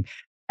Lightning.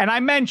 And I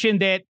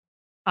mentioned it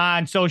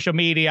on social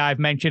media. I've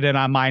mentioned it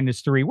on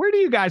 -3. Where do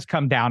you guys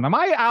come down? Am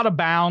I out of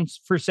bounds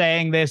for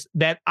saying this?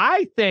 That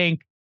I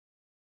think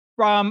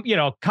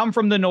come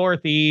from the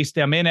Northeast.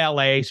 I'm in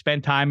LA,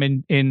 spent time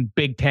in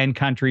Big Ten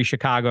country,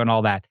 Chicago and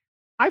all that.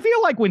 I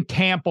feel like when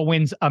Tampa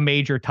wins a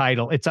major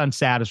title, it's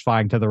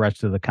unsatisfying to the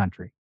rest of the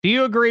country. Do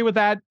you agree with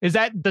that? Does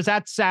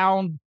that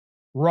sound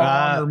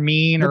wrong or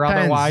mean or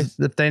otherwise?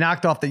 If they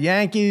knocked off the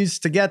Yankees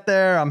to get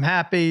there, I'm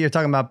happy. You're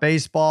talking about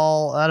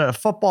baseball. I don't know.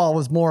 Football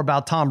was more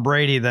about Tom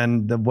Brady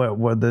than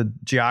the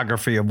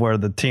geography of where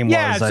the team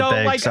was.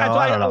 I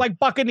think. Like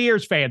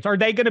Buccaneers fans, are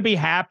they going to be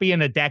happy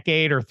in a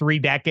decade or 3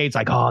 decades?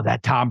 Like, oh,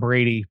 that Tom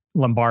Brady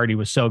Lombardi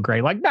was so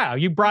great. Like, no,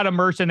 you brought a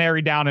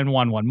mercenary down and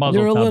won one.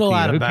 You're a little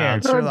out of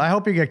bounds. I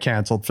hope you get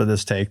canceled for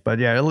this take, but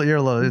yeah,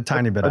 you're a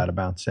tiny bit out of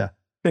bounds. Yeah, I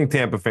think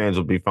Tampa fans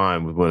will be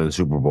fine with winning the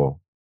Super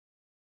Bowl.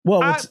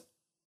 Well,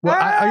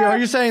 are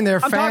you saying their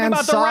fans? I'm talking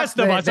about the rest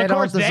of us. Of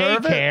course, they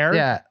care.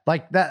 Yeah,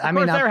 like that. I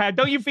mean,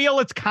 don't you feel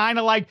it's kind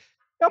of like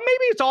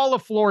maybe it's all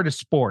of Florida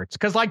sports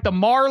because like the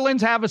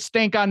Marlins have a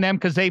stink on them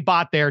because they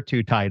bought their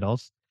 2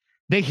 titles.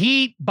 The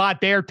Heat bought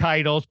their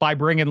titles by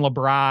bringing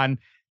LeBron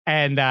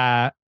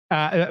and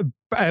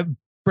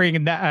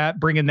bringing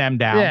them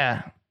down.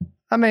 Yeah.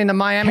 I mean, the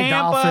Miami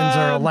Dolphins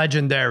are a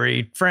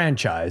legendary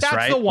franchise, right?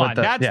 That's the one.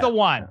 That's the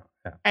one.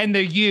 Yeah. And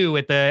the U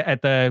at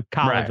the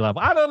college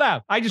level. I don't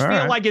know. I just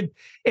feel like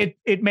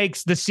it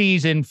makes the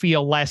season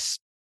feel less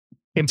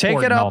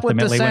important. Take it up with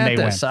DeSantis. When they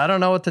win. I don't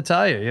know what to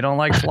tell you. You don't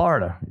like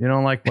Florida. You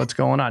don't like what's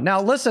going on.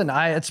 Now, listen.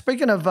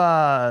 Speaking of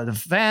the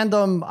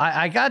fandom,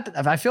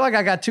 I feel like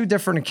I got 2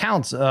 different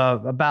accounts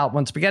about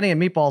when Spaghetti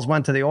and Meatballs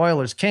went to the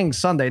Oilers Kings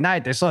Sunday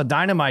night. They saw a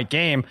dynamite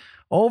game.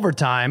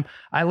 overtime.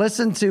 I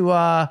listened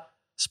to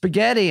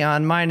Spaghetti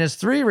on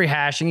 -3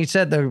 rehashing. He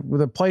said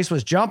the place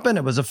was jumping.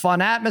 It was a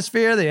fun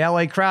atmosphere. The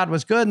LA crowd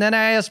was good. And then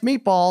I asked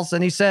Meatballs,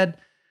 and he said,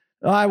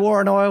 I wore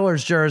an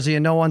Oilers jersey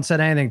and no one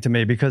said anything to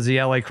me because the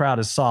LA crowd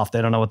is soft.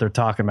 They don't know what they're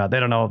talking about. They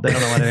don't know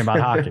anything about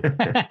hockey.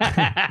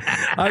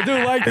 I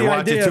do like the idea. They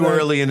watch it too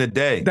early in the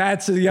day.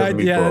 That's the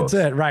idea. Yeah, that's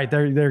it. Right.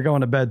 They're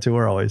going to bed too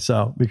early.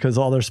 So because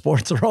all their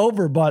sports are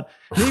over. But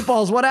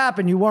Meatballs, what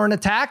happened? You weren't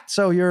attacked,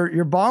 so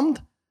you're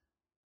bummed?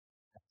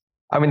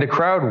 I mean, the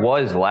crowd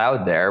was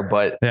loud there,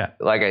 but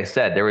like I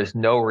said, there was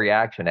no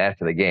reaction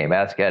after the game.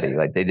 Ask Eddie.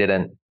 Like they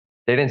didn't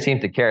seem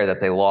to care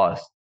that they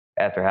lost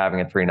after having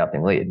a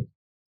 3-0 lead.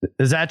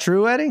 Is that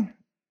true, Eddie?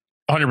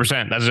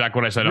 100%. That's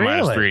exactly what I said on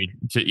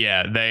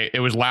 -3.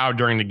 It was loud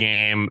during the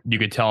game. You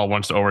could tell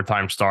once the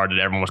overtime started,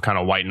 everyone was kind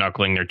of white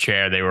knuckling their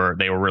chair. They were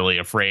really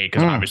afraid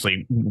because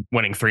obviously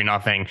winning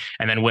 3-0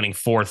 and then winning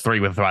 4-3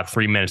 with about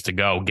 3 minutes to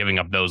go, giving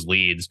up those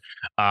leads.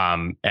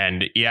 When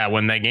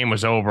that game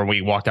was over,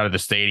 we walked out of the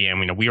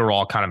stadium. We were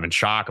all kind of in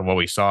shock of what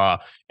we saw.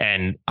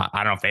 And I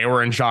don't know if they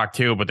were in shock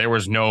too, but there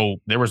was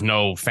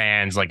no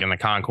fans like in the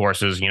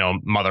concourses,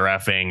 mother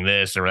effing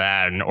this or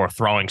that, or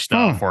throwing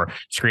stuff or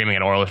screaming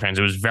at Oilers fans.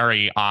 It was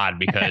very odd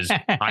because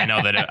I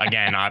know that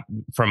again,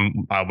 from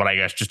what I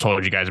guess just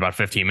told you guys about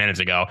 15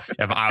 minutes ago,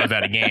 if I was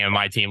at a game and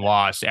my team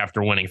lost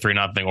after winning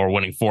 3-0 or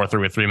winning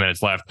 4-3 with 3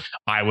 minutes left,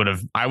 I would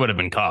have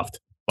been cuffed.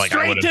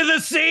 Straight to the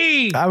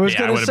sea. I was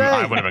going to say,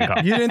 I would have been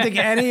cuffed. You didn't think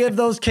any of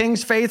those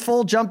Kings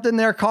faithful jumped in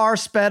their car,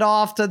 sped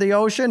off to the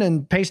ocean,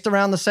 and paced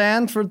around the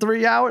sand for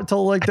 3 hours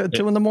till like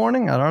 2 in the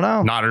morning? I don't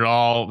know. Not at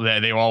all.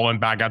 They all went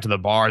back out to the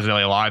bars.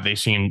 LA Live. They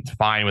seemed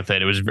fine with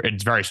it.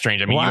 It's very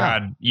strange. I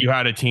mean, you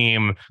had a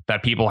team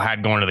that people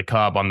had going to the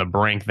Cup on the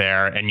brink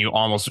there, and you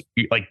almost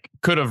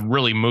could have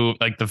really moved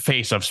like the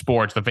face of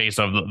sports, the face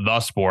of the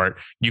sport.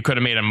 You could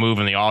have made a move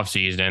in the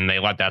offseason, and they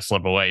let that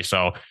slip away.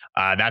 So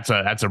that's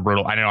a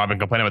brutal. I know I've been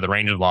complaining about the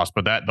Rangers loss,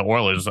 but the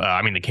Oilers,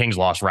 the Kings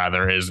loss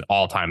rather, is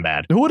all time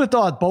bad. Who would have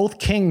thought both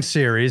Kings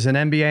series in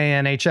NBA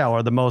and NHL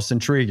are the most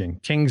intriguing?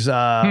 Kings,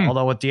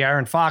 although with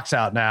De'Aaron Fox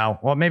out now,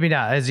 well, maybe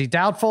not. Is he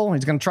doubtful?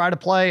 He's going to try to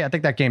play. I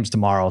think that game's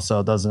tomorrow,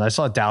 so it doesn't. I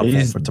saw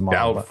doubtful for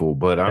tomorrow. Doubtful,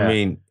 but I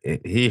mean,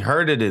 he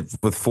hurted it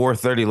with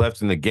 4:30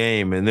 left in the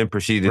game, and then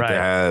proceeded to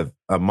have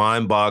a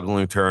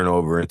mind-boggling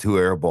turnover and 2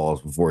 air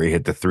balls before he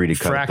hit the 3 to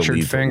cut the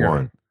lead finger. to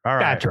 1. All right.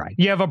 That's right.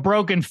 You have a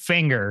broken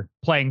finger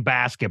playing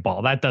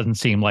basketball. That doesn't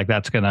seem like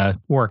that's going to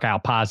work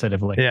out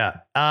positively. Yeah.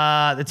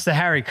 It's the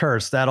Harry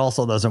curse. That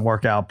also doesn't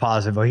work out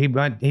positively.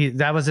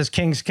 That was his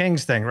Kings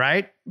thing,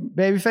 right?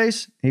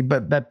 Babyface? He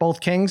bet both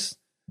Kings.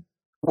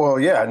 Well,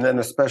 yeah. And then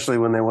especially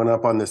when they went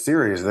up on the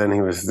series, then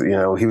he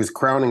was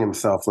crowning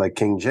himself like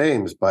King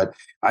James. But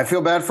I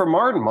feel bad for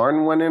Martin.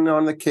 Martin went in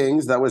on the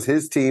Kings. That was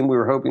his team. We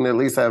were hoping to at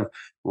least have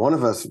one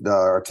of us,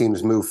 our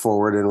teams move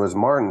forward, and it was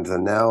Martin's.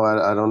 And now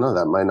I don't know.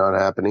 That might not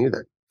happen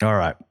either. All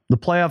right. The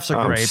playoffs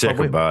are great. I'm sick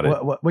about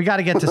it. We got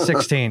to get to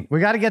 16. We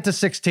got to get to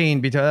 16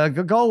 because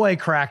go away,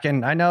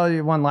 Kraken. I know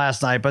you won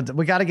last night, but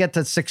we got to get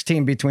to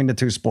 16 between the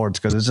two sports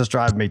because it's just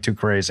driving me too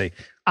crazy.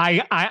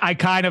 I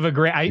kind of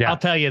agree. I'll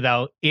tell you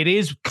though, it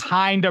is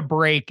kind of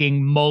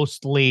breaking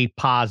mostly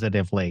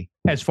positively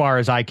as far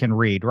as I can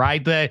read.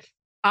 Right,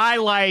 I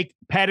like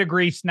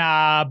pedigree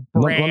snob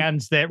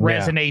brands that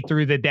resonate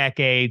through the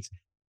decades.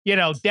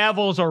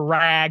 Devils or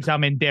Rags,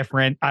 I'm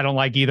indifferent. I don't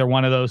like either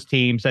one of those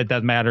teams. That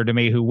doesn't matter to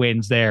me who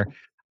wins there.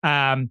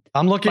 I'm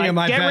looking at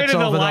my bets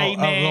over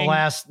the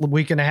last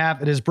week and a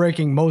half. It is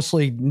breaking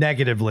mostly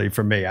negatively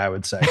for me, I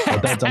would say.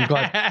 But I'm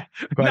glad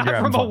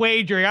not from a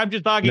wagering. I'm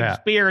just talking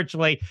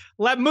spiritually.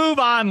 Move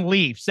on,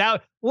 Leafs.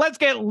 Let's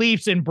get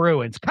Leafs and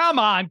Bruins. Come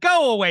on,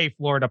 go away,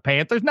 Florida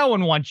Panthers. No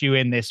one wants you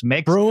in this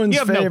mix. Bruins you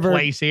have no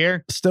place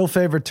here. Still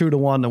favored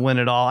 2-1 to win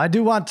it all. I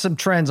do want some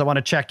trends I want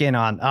to check in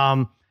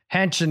on.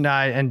 Hench and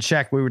I and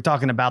Czech, we were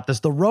talking about this.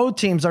 The road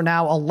teams are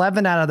now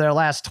 11 out of their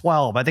last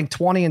 12. I think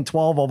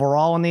 20-12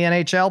 overall in the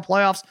NHL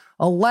playoffs.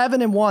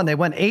 11-1. They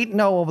went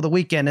 8-0 over the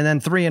weekend and then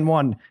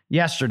 3-1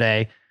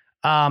 yesterday.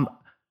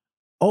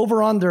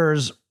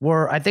 Over-unders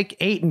were, I think,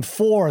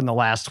 8-4 in the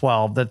last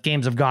 12. The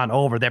games have gone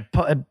over.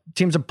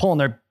 Teams are pulling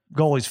their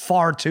goalies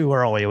far too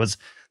early. It was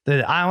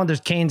the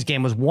Islanders-Canes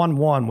game was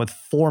 1-1 with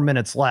 4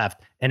 minutes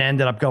left and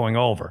ended up going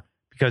over.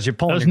 Because you're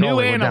pulling those your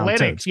new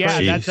analytics.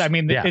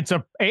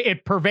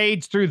 It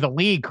pervades through the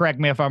league. Correct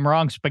me if I'm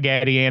wrong,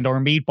 Spaghetti and or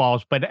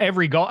Meatballs, but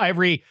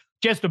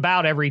just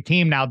about every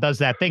team now does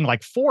that thing.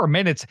 Like 4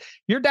 minutes,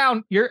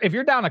 if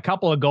you're down a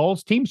couple of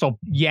goals, teams will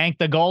yank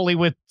the goalie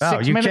with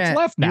 6 minutes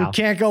left now. You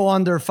can't go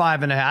under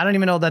 5.5. I don't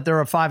even know that there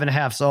are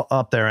 5.5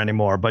 up there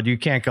anymore, but you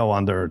can't go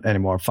under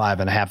anymore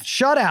 5.5.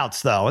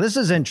 Shutouts, though. This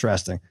is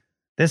interesting.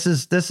 This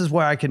is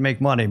where I can make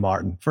money,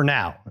 Martin, for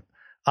now.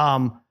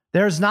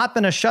 There's not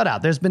been a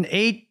shutout. There's been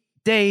 8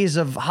 days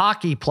of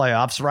hockey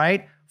playoffs,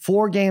 right?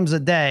 4 games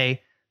a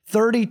day,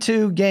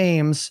 32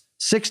 games,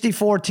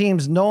 64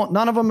 teams. None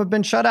of them have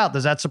been shut out.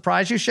 Does that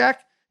surprise you, Shaq?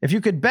 If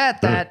you could bet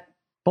that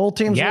both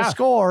teams will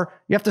score,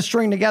 you have to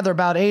string together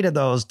about 8 of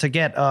those to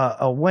get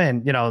a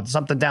win,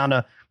 something down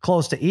to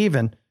close to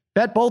even.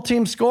 Bet both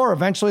teams score.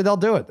 Eventually they'll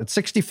do it. It's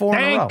 64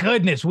 in a row. Thank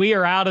goodness we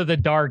are out of the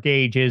dark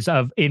ages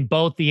in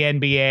both the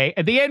NBA.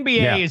 The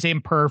NBA is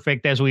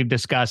imperfect, as we've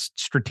discussed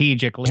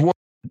strategically,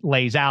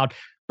 lays out.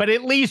 But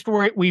at least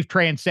we've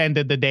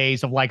transcended the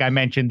days of, like I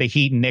mentioned, the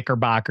Heat and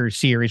Knickerbockers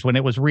series when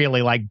it was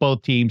really like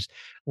both teams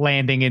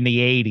landing in the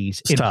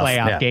 80s in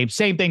playoff games.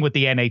 Same thing with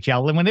the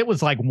NHL. And when it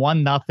was like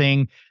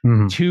 1-0,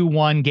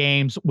 2-1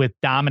 games with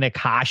Dominic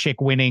Hasek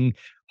winning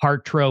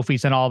Hart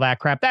trophies and all that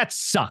crap, that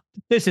sucked.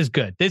 This is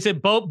good. This is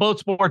both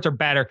sports are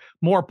better.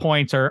 More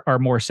points are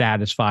more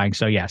satisfying.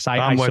 So yes,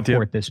 I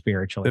support this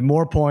spiritually. And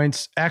more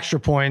points, extra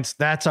points.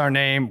 That's our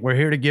name. We're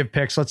here to give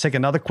picks. Let's take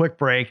another quick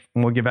break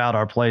and we'll give out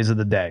our plays of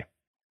the day.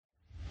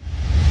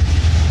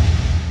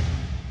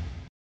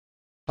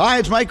 Hi,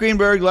 it's Mike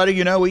Greenberg letting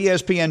you know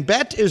ESPN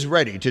Bet is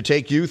ready to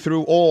take you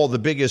through all the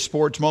biggest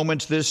sports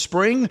moments this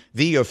spring.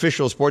 The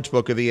official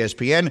sportsbook of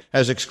ESPN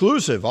has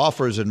exclusive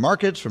offers and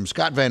markets from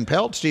Scott Van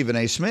Pelt, Stephen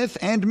A. Smith,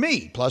 and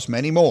me, plus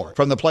many more.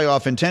 From the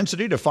playoff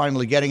intensity to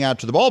finally getting out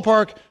to the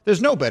ballpark,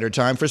 there's no better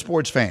time for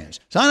sports fans.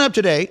 Sign up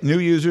today. New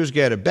users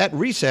get a bet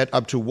reset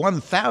up to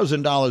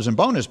 $1,000 in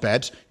bonus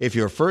bets if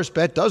your first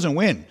bet doesn't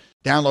win.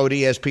 Download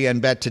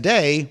ESPN Bet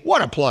today.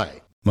 What a play.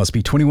 Must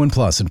be 21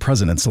 plus and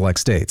present in select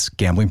states.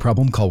 Gambling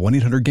problem? Call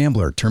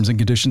 1-800-GAMBLER. Terms and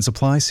conditions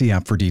apply. See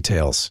app for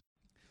details.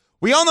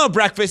 We all know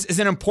breakfast is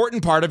an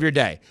important part of your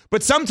day.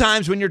 But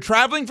sometimes when you're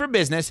traveling for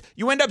business,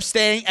 you end up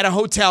staying at a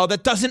hotel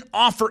that doesn't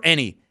offer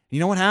any.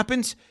 You know what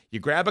happens? You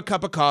grab a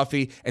cup of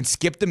coffee and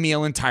skip the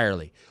meal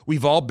entirely.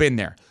 We've all been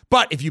there.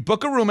 But if you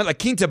book a room at La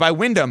Quinta by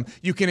Wyndham,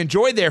 you can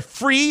enjoy their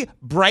free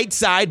Bright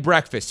Side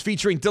breakfast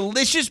featuring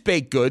delicious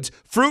baked goods,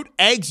 fruit,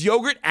 eggs,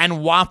 yogurt,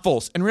 and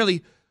waffles. And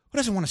really, who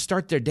doesn't want to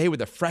start their day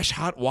with a fresh,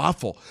 hot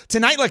waffle?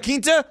 Tonight, La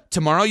Quinta,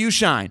 tomorrow you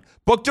shine.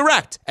 Book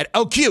direct at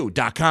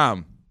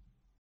lq.com.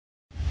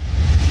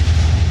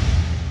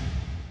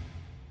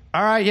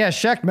 All right, yeah,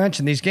 Shaq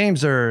mentioned these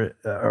games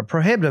are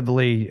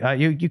prohibitively,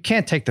 you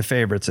can't take the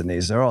favorites in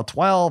these. They're all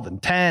 12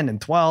 and 10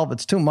 and 12.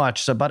 It's too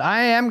much. So, but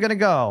I am going to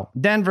go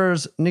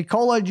Denver's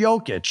Nikola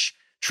Jokic,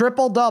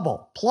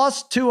 triple-double,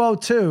 plus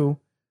 202.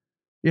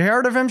 You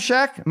heard of him,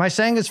 Shaq? Am I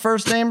saying his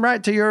first name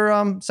right to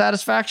your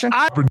satisfaction?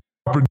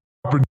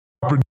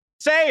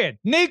 Say it,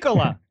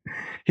 Nikola.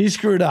 He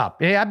screwed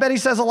up. Yeah, I bet he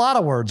says a lot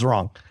of words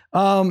wrong.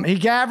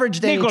 He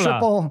averaged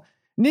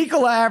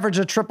Nikola averaged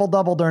a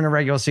triple-double during the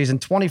regular season,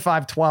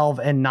 25, 12,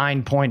 and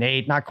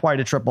 9.8. Not quite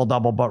a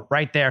triple-double, but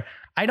right there.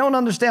 I don't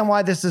understand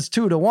why this is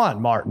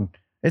 2-1, Martin.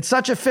 It's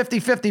such a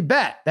 50-50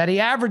 bet that he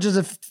averages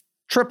a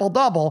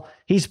triple-double.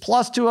 He's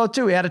plus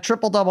 202. He had a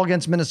triple-double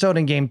against Minnesota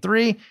in game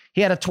 3.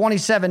 He had a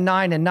 27,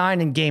 9, and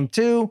 9 in game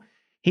 2.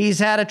 He's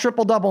had a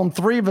triple-double in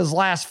 3 of his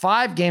last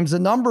 5 games. The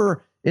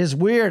number is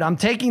weird. I'm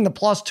taking the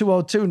plus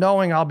 202,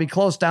 knowing I'll be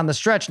close down the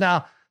stretch.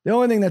 Now, the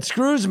only thing that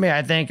screws me,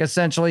 I think,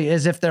 essentially,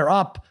 is if they're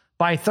up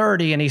by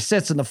 30 and he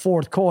sits in the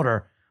fourth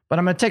quarter. But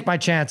I'm going to take my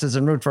chances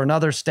and root for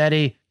another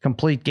steady,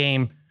 complete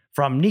game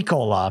from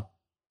Nikola,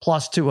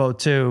 plus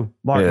 202.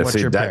 Martin, what's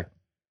your pick?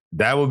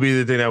 That would be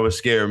the thing that would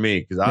scare me,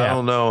 because I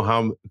don't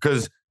know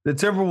because the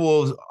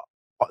Timberwolves,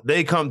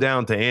 they come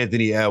down to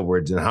Anthony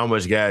Edwards and how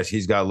much gas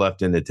he's got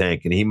left in the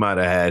tank. And he might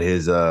have had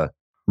his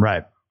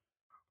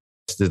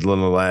in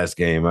the last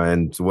game,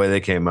 and the way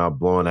they came out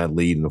blowing that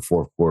lead in the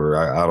fourth quarter,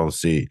 I don't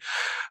see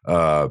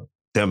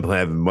them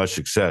having much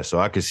success. So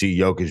I could see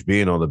Jokic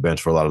being on the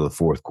bench for a lot of the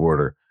fourth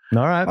quarter.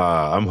 All right.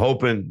 I'm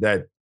hoping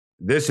that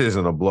this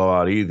isn't a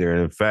blowout either.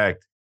 And in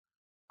fact,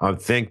 I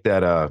think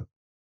that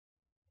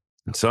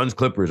Suns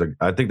Clippers,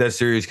 I think that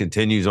series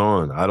continues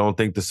on. I don't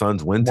think the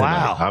Suns win tonight.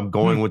 Wow. I'm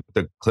going with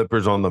the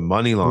Clippers on the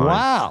money line.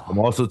 Wow. I'm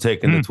also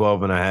taking the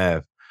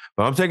 12.5,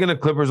 but I'm taking the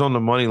Clippers on the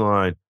money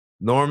line.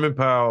 Norman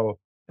Powell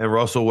and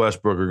Russell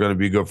Westbrook are going to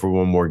be good for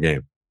one more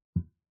game.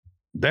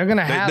 They're going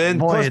to have. Then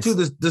plus two,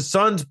 the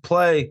Suns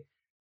play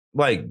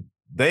like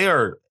they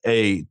are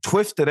a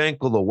twisted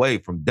ankle away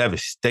from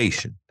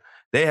devastation.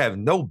 They have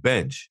no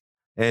bench.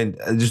 And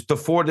just the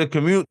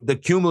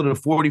cumulative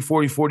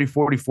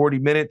 40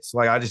 minutes,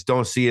 like I just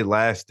don't see it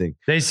lasting.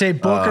 They say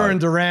Booker and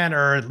Durant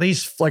are at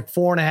least like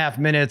 4.5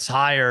 minutes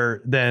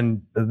higher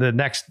than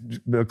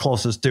the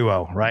closest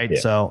duo, right? Yeah.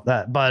 So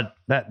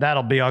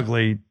that'll be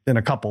ugly in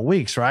a couple of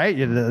weeks, right?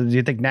 Do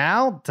you think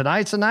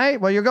tonight's the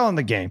night? Well, you're going to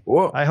the game.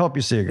 Well, I hope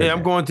you see a good game.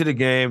 I'm going to the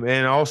game,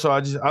 and also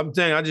I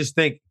just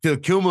think the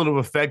cumulative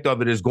effect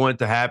of it is going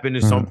to happen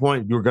at some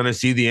point. You're going to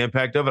see the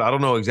impact of it. I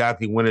don't know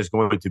exactly when it's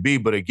going to be,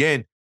 but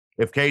again,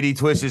 if KD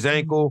twists his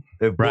ankle,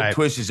 if Book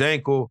twists his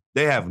ankle,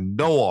 they have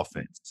no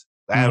offense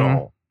at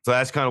all. So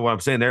that's kind of what I'm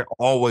saying. They're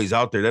always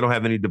out there. They don't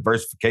have any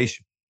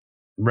diversification.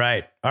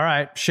 Right. All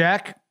right.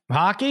 Shaq,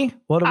 hockey,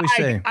 what do we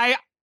say?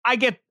 I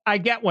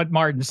get what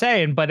Martin's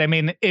saying, but I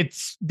mean,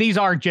 these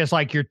aren't just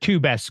like your two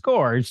best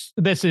scores.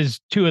 This is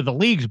two of the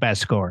league's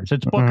best scores.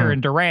 It's Booker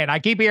and Durant. I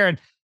keep hearing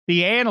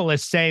the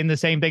analysts saying the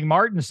same thing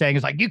Martin's saying.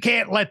 It's like, you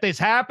can't let this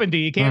happen to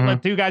you. You can't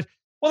let two guys.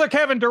 Well, they're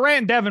Kevin Durant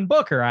and Devin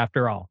Booker,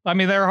 after all. I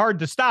mean, they're hard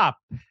to stop.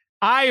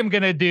 I am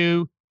going to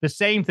do the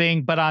same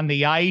thing, but on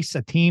the ice,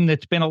 a team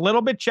that's been a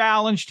little bit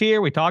challenged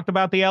here. We talked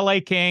about the LA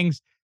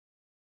Kings.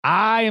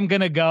 I am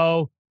going to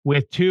go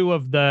with two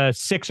of the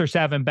 6 or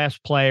 7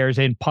 best players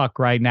in puck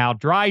right now,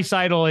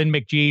 Draisaitl and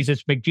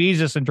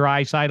McJesus and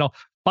Draisaitl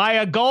by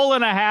a goal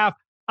and a half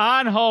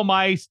on home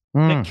ice.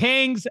 The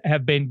Kings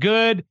have been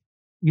good.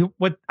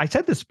 What I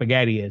said the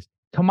spaghetti is,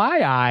 to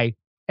my eye,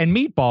 and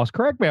Meatballs,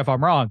 correct me if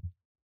I'm wrong,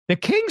 the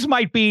Kings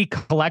might be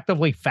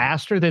collectively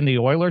faster than the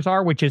Oilers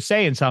are, which is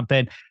saying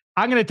something.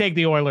 I'm going to take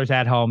the Oilers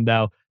at home,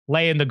 though,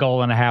 laying the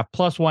goal and a half,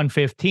 plus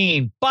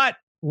 115. But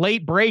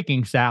late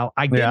breaking, Sal,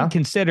 I didn't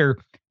consider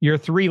your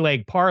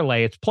 3-leg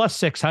parlay. It's plus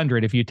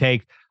 600 if you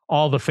take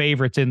all the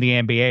favorites in the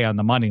NBA on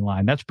the money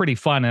line. That's pretty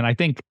fun. And I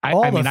think, I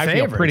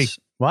feel pretty.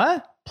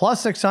 What?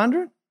 Plus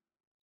 600?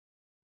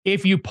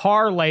 If you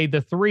parlay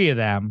the 3 of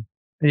them.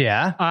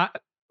 Yeah.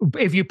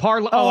 If you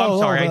parlay. I'm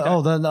sorry.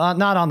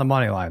 Not on the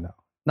money line, though.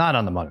 Not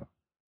on the money.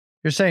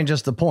 You're saying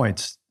just the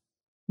points.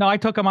 No, I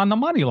took them on the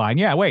money line.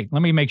 Yeah, wait.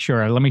 Let me make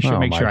sure. Make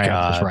sure I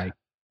have this right.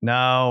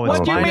 No.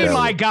 What do you mean,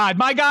 my God?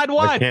 My God,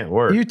 what? It can't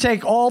work. You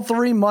take all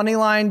 3 money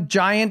line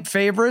giant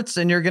favorites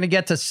and you're going to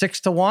get to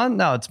 6-1?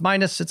 No,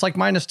 it's like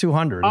minus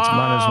 200. It's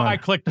minus 1. I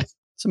clicked.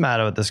 What's the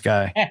matter with this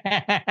guy?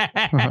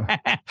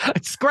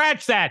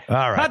 Scratch that.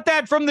 All right. Cut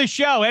that from the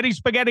show. Eddie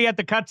Spaghetti had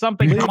to cut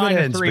something for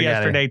minus 3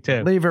 yesterday,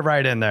 too. Leave it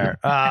right in there.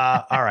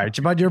 All right.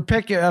 But your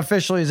pick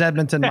officially is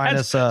Edmonton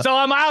minus. So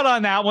I'm out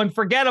on that one.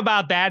 Forget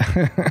about that.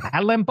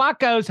 Alan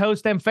Buccos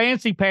host them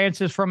fancy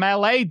pantses from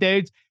LA,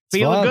 dudes.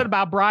 Feeling good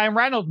about Brian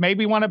Reynolds.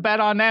 Maybe want to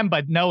bet on them,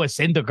 but Noah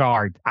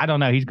Syndergaard. I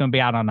don't know. He's going to be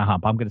out on the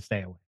hump. I'm going to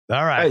stay away.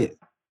 All right.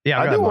 Hey,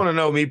 I do want to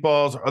know,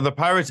 Meatballs, are the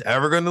Pirates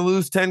ever going to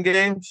lose 10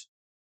 games?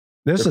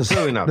 This is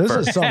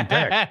some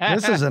pick.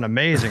 This is an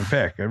amazing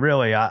pick. It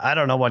really, I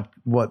don't know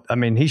what, I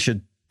mean,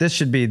 this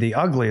should be the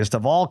ugliest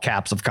of all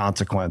caps of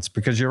consequence,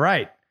 because you're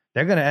right.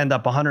 They're going to end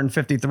up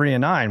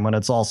 153-9 when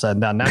it's all said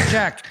and done. Now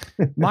check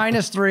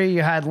minus 3.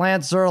 You had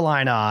Lance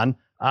Zierlein on,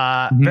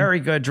 very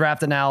good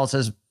draft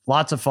analysis.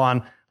 Lots of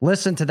fun.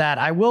 Listen to that.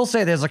 I will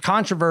say there's a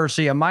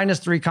controversy, a minus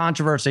 3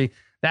 controversy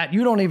that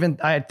you don't even,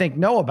 I think,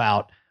 know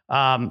about.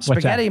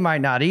 Spaghetti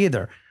might not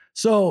either.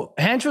 So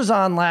Hench was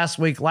on last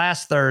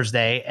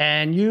Thursday,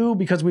 and you,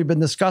 because we've been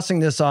discussing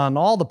this on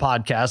all the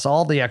podcasts,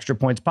 all the Extra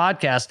Points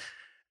podcasts,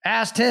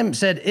 asked him,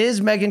 said,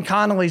 is Megan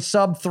Connolly's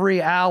sub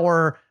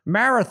 3-hour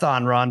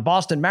marathon run,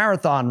 Boston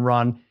Marathon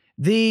run,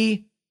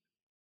 the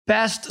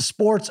best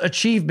sports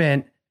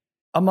achievement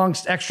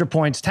amongst Extra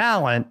Points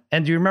talent?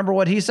 And do you remember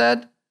what he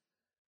said?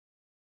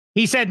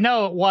 He said,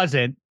 no, it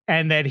wasn't.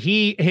 And that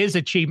his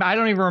achievement, I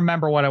don't even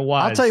remember what it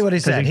was. I'll tell you what he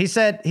said. He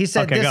said,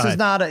 okay, this is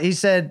not he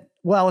said,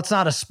 well, it's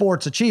not a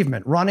sports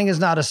achievement. Running is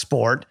not a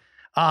sport.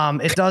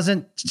 It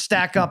doesn't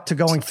stack up to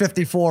going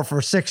 54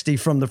 for 60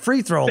 from the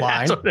free throw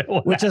line,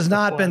 which has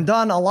not been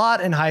done a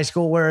lot in high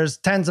school, whereas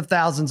tens of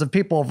thousands of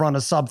people have run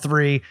a sub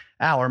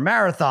 3-hour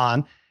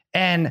marathon.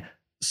 And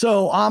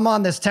so I'm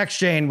on this text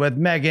chain with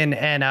Megan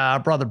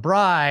and brother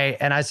Bry,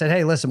 and I said,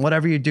 hey, listen,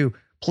 whatever you do,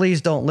 please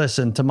don't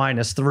listen to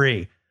minus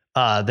 3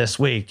 this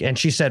week. And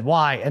she said,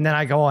 why? And then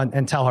I go on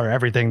and tell her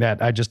everything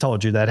that I just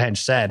told you that Hench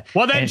said.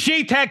 Well, then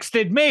she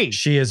texted me.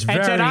 She is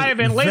and said, I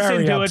haven't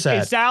listened to upset.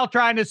 it. Is Sal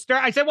trying to stir?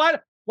 I said,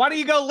 what? Why don't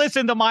you go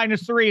listen to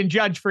minus 3 and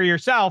judge for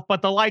yourself?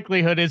 But the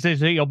likelihood is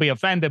you'll be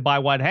offended by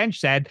what Hench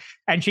said.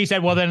 And she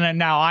said, well, then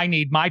now I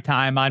need my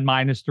time on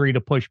minus 3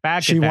 to push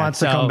back. She wants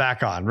to come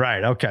back on.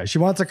 Right. Okay. She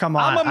wants to come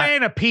on. I'm a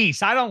man of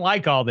peace. I don't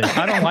like all this.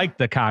 I don't like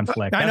the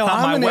conflict. I know.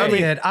 I'm an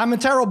idiot. I'm a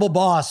terrible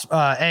boss.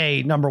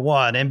 A, number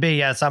one. And B,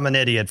 yes, I'm an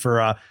idiot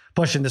for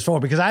pushing this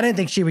forward, because I didn't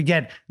think she would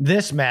get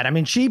this mad. I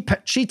mean, she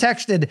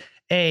texted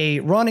a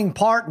running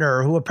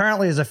partner who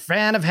apparently is a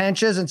fan of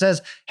Hench's and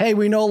says, hey,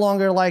 we no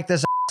longer like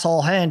this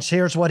asshole Hench.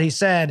 Here's what he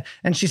said.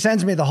 And she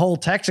sends me the whole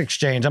text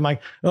exchange. I'm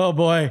like, oh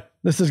boy,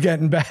 this is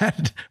getting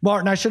bad.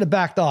 Martin, I should have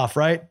backed off,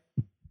 right?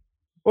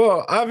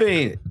 Well, I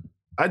mean,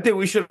 I think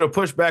we should have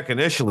pushed back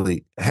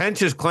initially.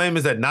 Hench's claim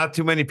is that not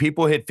too many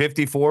people hit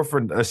 54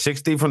 for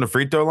 60 from the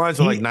free throw line,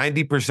 so like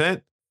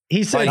 90%.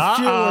 He said,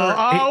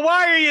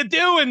 why are you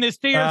doing this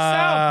to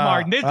yourself,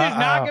 Martin? This is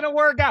not going to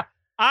work out.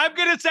 I'm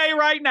going to say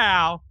right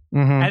now,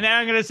 and then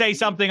I'm going to say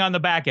something on the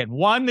back end.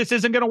 One, this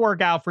isn't going to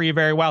work out for you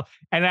very well.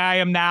 And I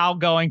am now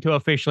going to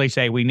officially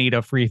say we need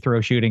a free throw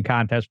shooting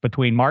contest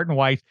between Martin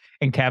Weiss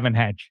and Kevin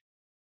Hench.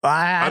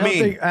 I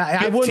mean,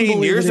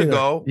 15 years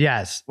ago,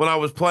 yes, when I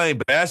was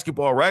playing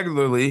basketball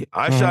regularly,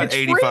 I shot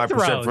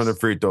 85% from the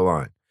free throw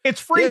line. It's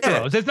free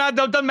throws. It's not.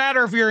 Doesn't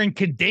matter if you're in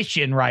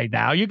condition right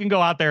now. You can go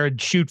out there and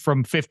shoot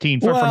from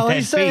 15 from 10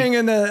 he's saying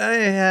in the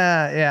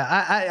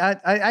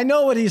I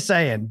know what he's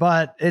saying,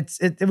 but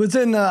it was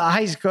in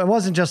high school. It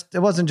wasn't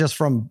just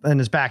from in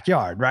his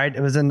backyard, right?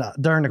 It was during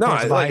the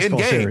course of high school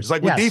games, series,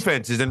 like with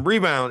defenses and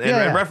rebound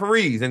and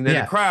referees and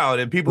the crowd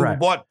and people who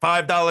bought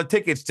 $5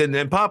 tickets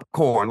and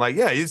popcorn. Like,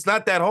 it's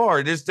not that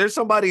hard. There's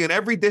somebody in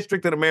every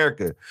district in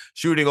America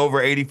shooting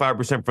over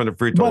 85% from the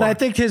free throw line. But I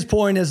think his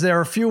point is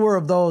there are fewer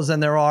of those than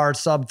there are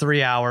sub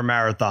 3-hour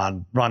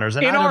marathon runners.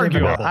 And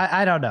inarguable.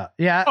 I don't know.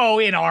 Yeah. Oh,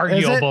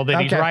 inarguable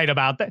that he's right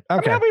about that.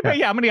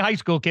 Okay. How many high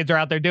school kids are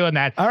out there doing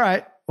that? All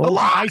right. A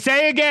lot. I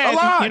say again,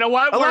 you know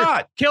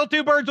what? Kill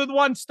two birds with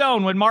one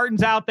stone. When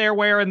Martin's out there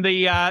wearing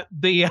the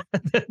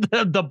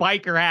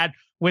biker hat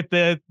with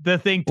the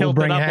thing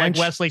tilted up like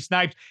Wesley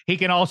Snipes, he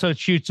can also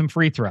shoot some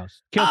free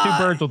throws. Kill two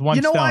birds with one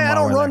stone. You know why I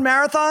don't run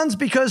marathons?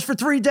 Because for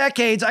 3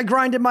 decades, I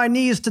grinded my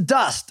knees to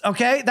dust.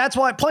 Okay. That's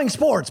why playing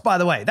sports, by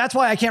the way, that's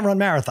why I can't run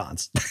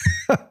marathons.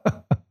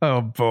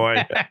 Oh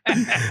boy.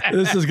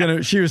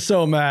 She was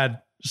so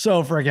mad.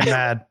 So freaking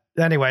mad.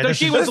 Anyway, so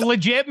she was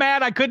legit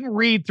mad. I couldn't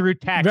read through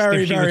text.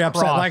 Very, very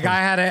upset. Crossing. Like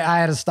I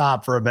had to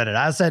stop for a minute.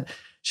 I said,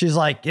 she's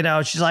like,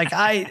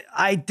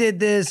 I did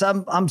this.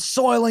 I'm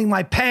soiling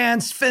my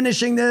pants,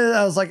 finishing this.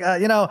 I was like,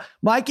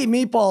 Mikey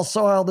Meatball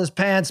soiled his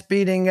pants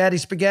beating Eddie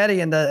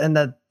Spaghetti in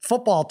the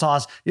football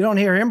toss. You don't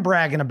hear him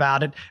bragging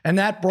about it. And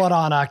that brought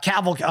on a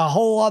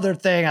whole other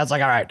thing. I was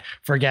like, all right,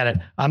 forget it.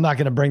 I'm not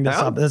going to bring this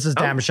up. This is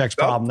Damashek's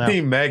problem now.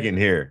 Team Megan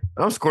here.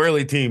 I'm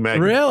squarely Team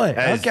Megan. Really?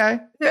 Okay.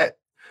 Yeah.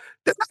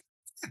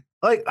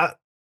 Like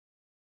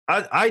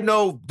I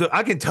know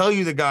I can tell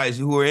you the guys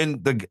who are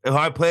who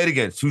I played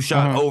against who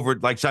shot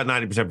shot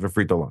 90% from the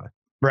free throw line.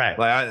 Right.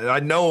 Like I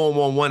know them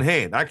on one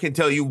hand. I can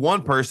tell you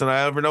one person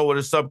I ever know with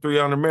a sub 3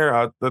 on the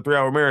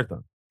 3-hour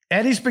marathon.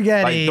 Eddie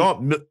Spaghetti.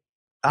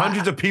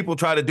 Hundreds of people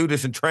try to do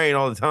this and train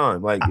all the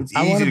time. Like it's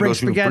easy I want to bring go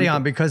Spaghetti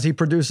on because he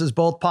produces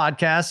both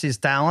podcasts. He's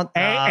talent,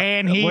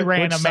 and he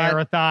ran a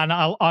marathon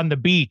on the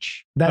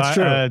beach. That's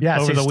true.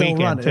 Yes, over the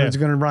weekend. He's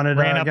going to run it.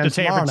 Ran up to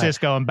San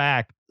Francisco and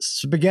back.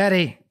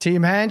 Spaghetti,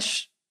 Team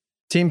Hench,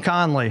 Team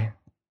Conley.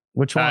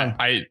 Which one?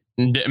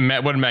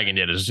 What Megan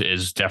did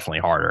is definitely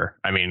harder.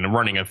 I mean,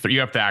 running you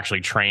have to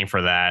actually train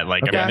for that.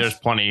 Like, okay. I mean,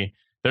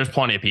 there's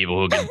plenty of people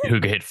who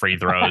can hit free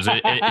throws.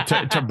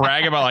 To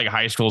brag about like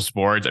high school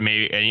sports, I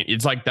mean,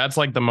 it's like that's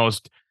like the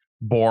most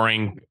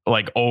boring,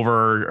 like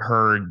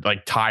overheard,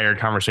 like tired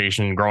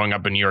conversation growing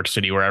up in New York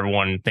City, where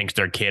everyone thinks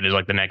their kid is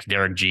like the next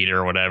Derek Jeter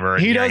or whatever.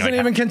 He doesn't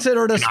even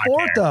consider it a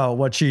sport, though.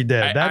 What she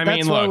did,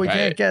 that's why we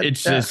can't get.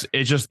 It's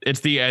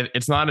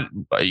not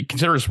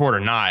considered a sport or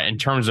not in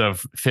terms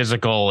of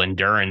physical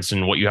endurance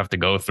and what you have to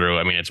go through.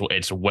 I mean,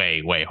 it's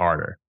way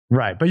harder.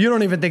 Right, but you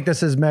don't even think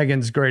this is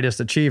Megan's greatest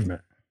achievement.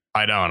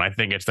 I don't. I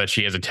think it's that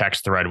she has a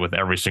text thread with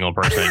every single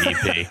person at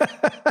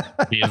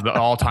EP. He is the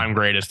all-time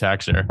greatest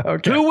texter.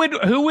 Okay.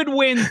 Who would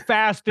win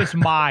fastest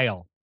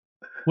mile?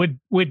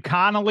 Would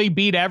Connolly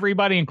beat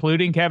everybody,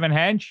 including Kevin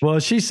Hench? Well,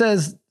 she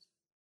says.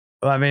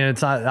 I mean,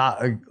 it's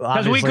not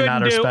obviously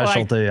not her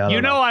specialty.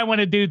 I want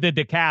to do the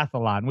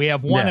decathlon. We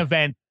have one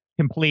event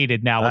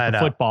completed now with the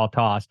football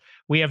toss.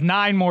 We have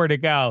 9 more to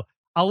go.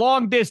 A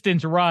long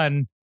distance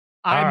run.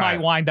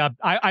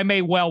 I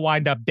may well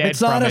wind up dead. It's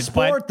not a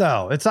sport,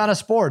 though. It's not a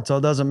sport, so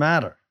it doesn't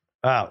matter.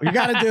 Oh, you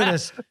got to do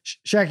this,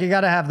 Shaq. You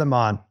got to have them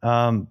on.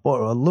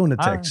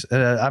 Lunatics.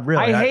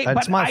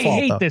 It's my fault. I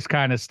hate this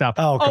kind of stuff.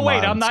 Oh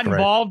wait, I'm not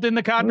involved in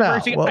the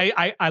controversy. No,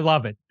 I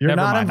love it. You're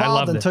not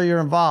involved until you're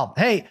involved.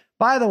 Hey,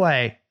 by the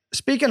way,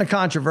 speaking of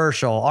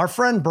controversial, our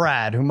friend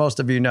Brad, who most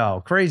of you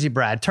know, Crazy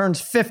Brad, turns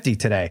 50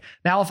 today.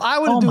 Now, if I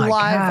were to do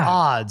live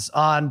odds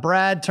on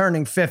Brad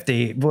turning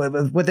 50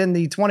 within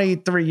the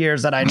 23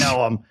 years that I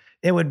know him,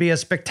 it would be a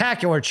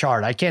spectacular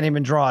chart. I can't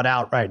even draw it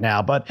out right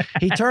now, but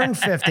he turned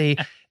 50.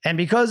 And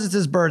because it's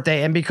his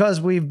birthday and because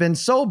we've been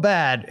so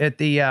bad at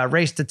the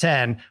race to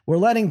 10, we're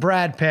letting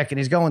Brad pick, and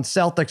he's going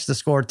Celtics to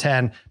score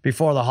 10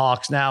 before the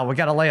Hawks. Now, we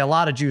got to lay a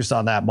lot of juice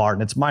on that,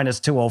 Martin. It's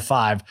minus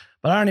 205,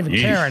 but I don't even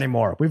care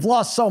anymore. We've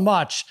lost so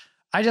much.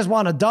 I just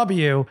want a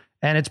W,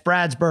 and it's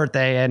Brad's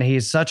birthday, and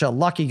he's such a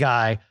lucky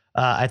guy.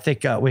 I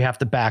think we have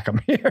to back him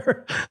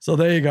here. So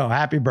there you go.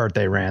 Happy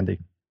birthday, Randy.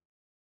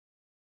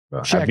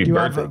 Happy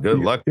birthday. Good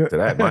luck to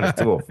that. Minus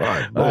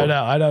 205. I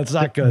know. It's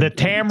not good. The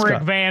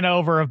Tamarick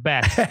Vanover of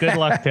bets. Good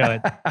luck to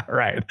it.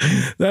 Right.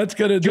 That's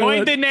going to do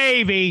Joined the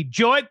Navy.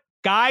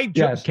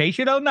 In case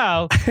you don't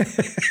know,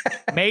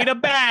 made a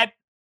bet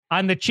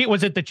on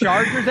was it the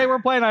Chargers they were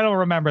playing? I don't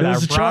remember that. It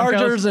was the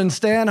Chargers and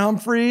Stan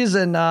Humphries.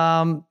 And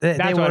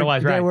that's what it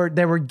was, right?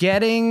 They were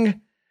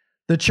getting,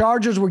 the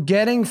Chargers were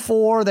getting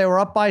 4. They were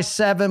up by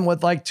 7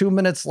 with like 2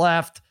 minutes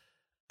left.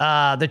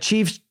 The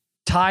Chiefs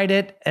tied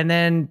it, and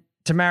then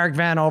Tamarick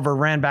Vanover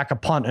ran back a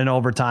punt in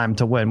overtime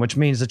to win, which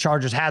means the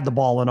Chargers had the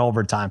ball in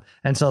overtime.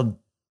 And so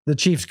the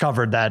Chiefs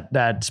covered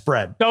that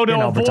spread. So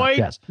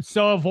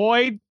to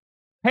avoid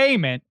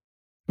payment,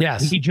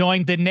 yes, he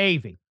joined the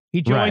Navy.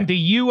 He joined the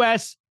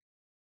U.S.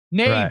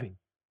 Navy. Right.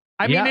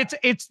 I mean,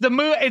 it's the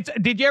movie.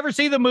 Did you ever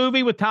see the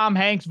movie with Tom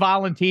Hanks,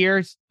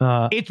 Volunteers?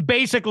 It's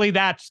basically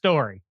that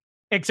story,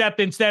 except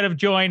instead of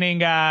joining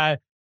the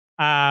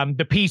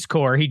Peace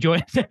Corps, he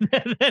joined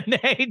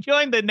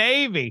the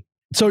Navy.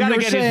 So you're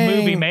get saying his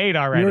movie made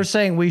already. You're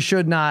saying we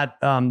should not.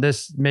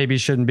 This maybe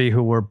shouldn't be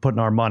who we're putting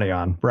our money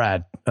on.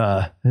 Brad,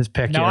 his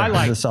pick. No, I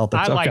like the Celtics.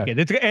 I like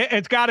it.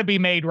 It's got to be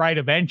made right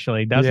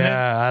eventually, doesn't it?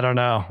 Yeah, I don't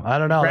know.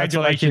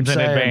 Congratulations in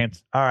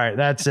advance. All right,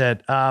 that's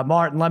it.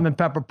 Martin Lemon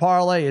Pepper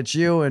Parlay. It's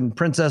you and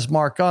Princess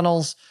Mark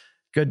Gunnels.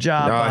 Good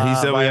job. No, he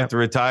said we have to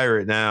retire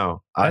it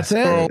now. That's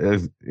it.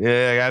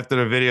 After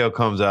the video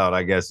comes out,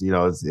 I guess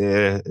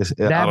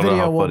that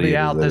video will be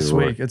out this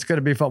week. It's going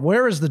to be fun.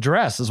 Where is the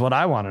dress? Is what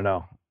I want to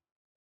know.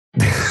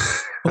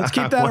 Let's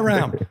keep that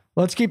around.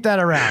 Let's keep that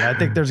around. I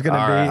think there's going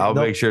to be. Right, I'll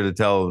make sure to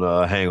tell him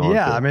to hang on.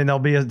 Yeah, I mean, there'll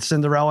be a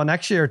Cinderella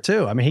next year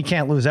too. I mean, he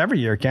can't lose every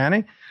year, can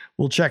he?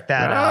 We'll check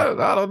that out.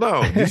 I don't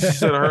know. You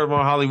should have heard him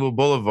on Hollywood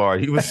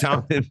Boulevard. He was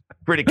sounding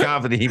pretty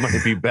confident he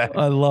might be back.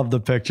 I love the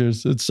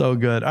pictures. It's so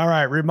good. All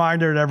right,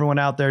 reminder to everyone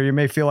out there: you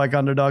may feel like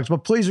underdogs,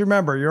 but please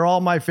remember, you're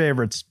all my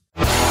favorites.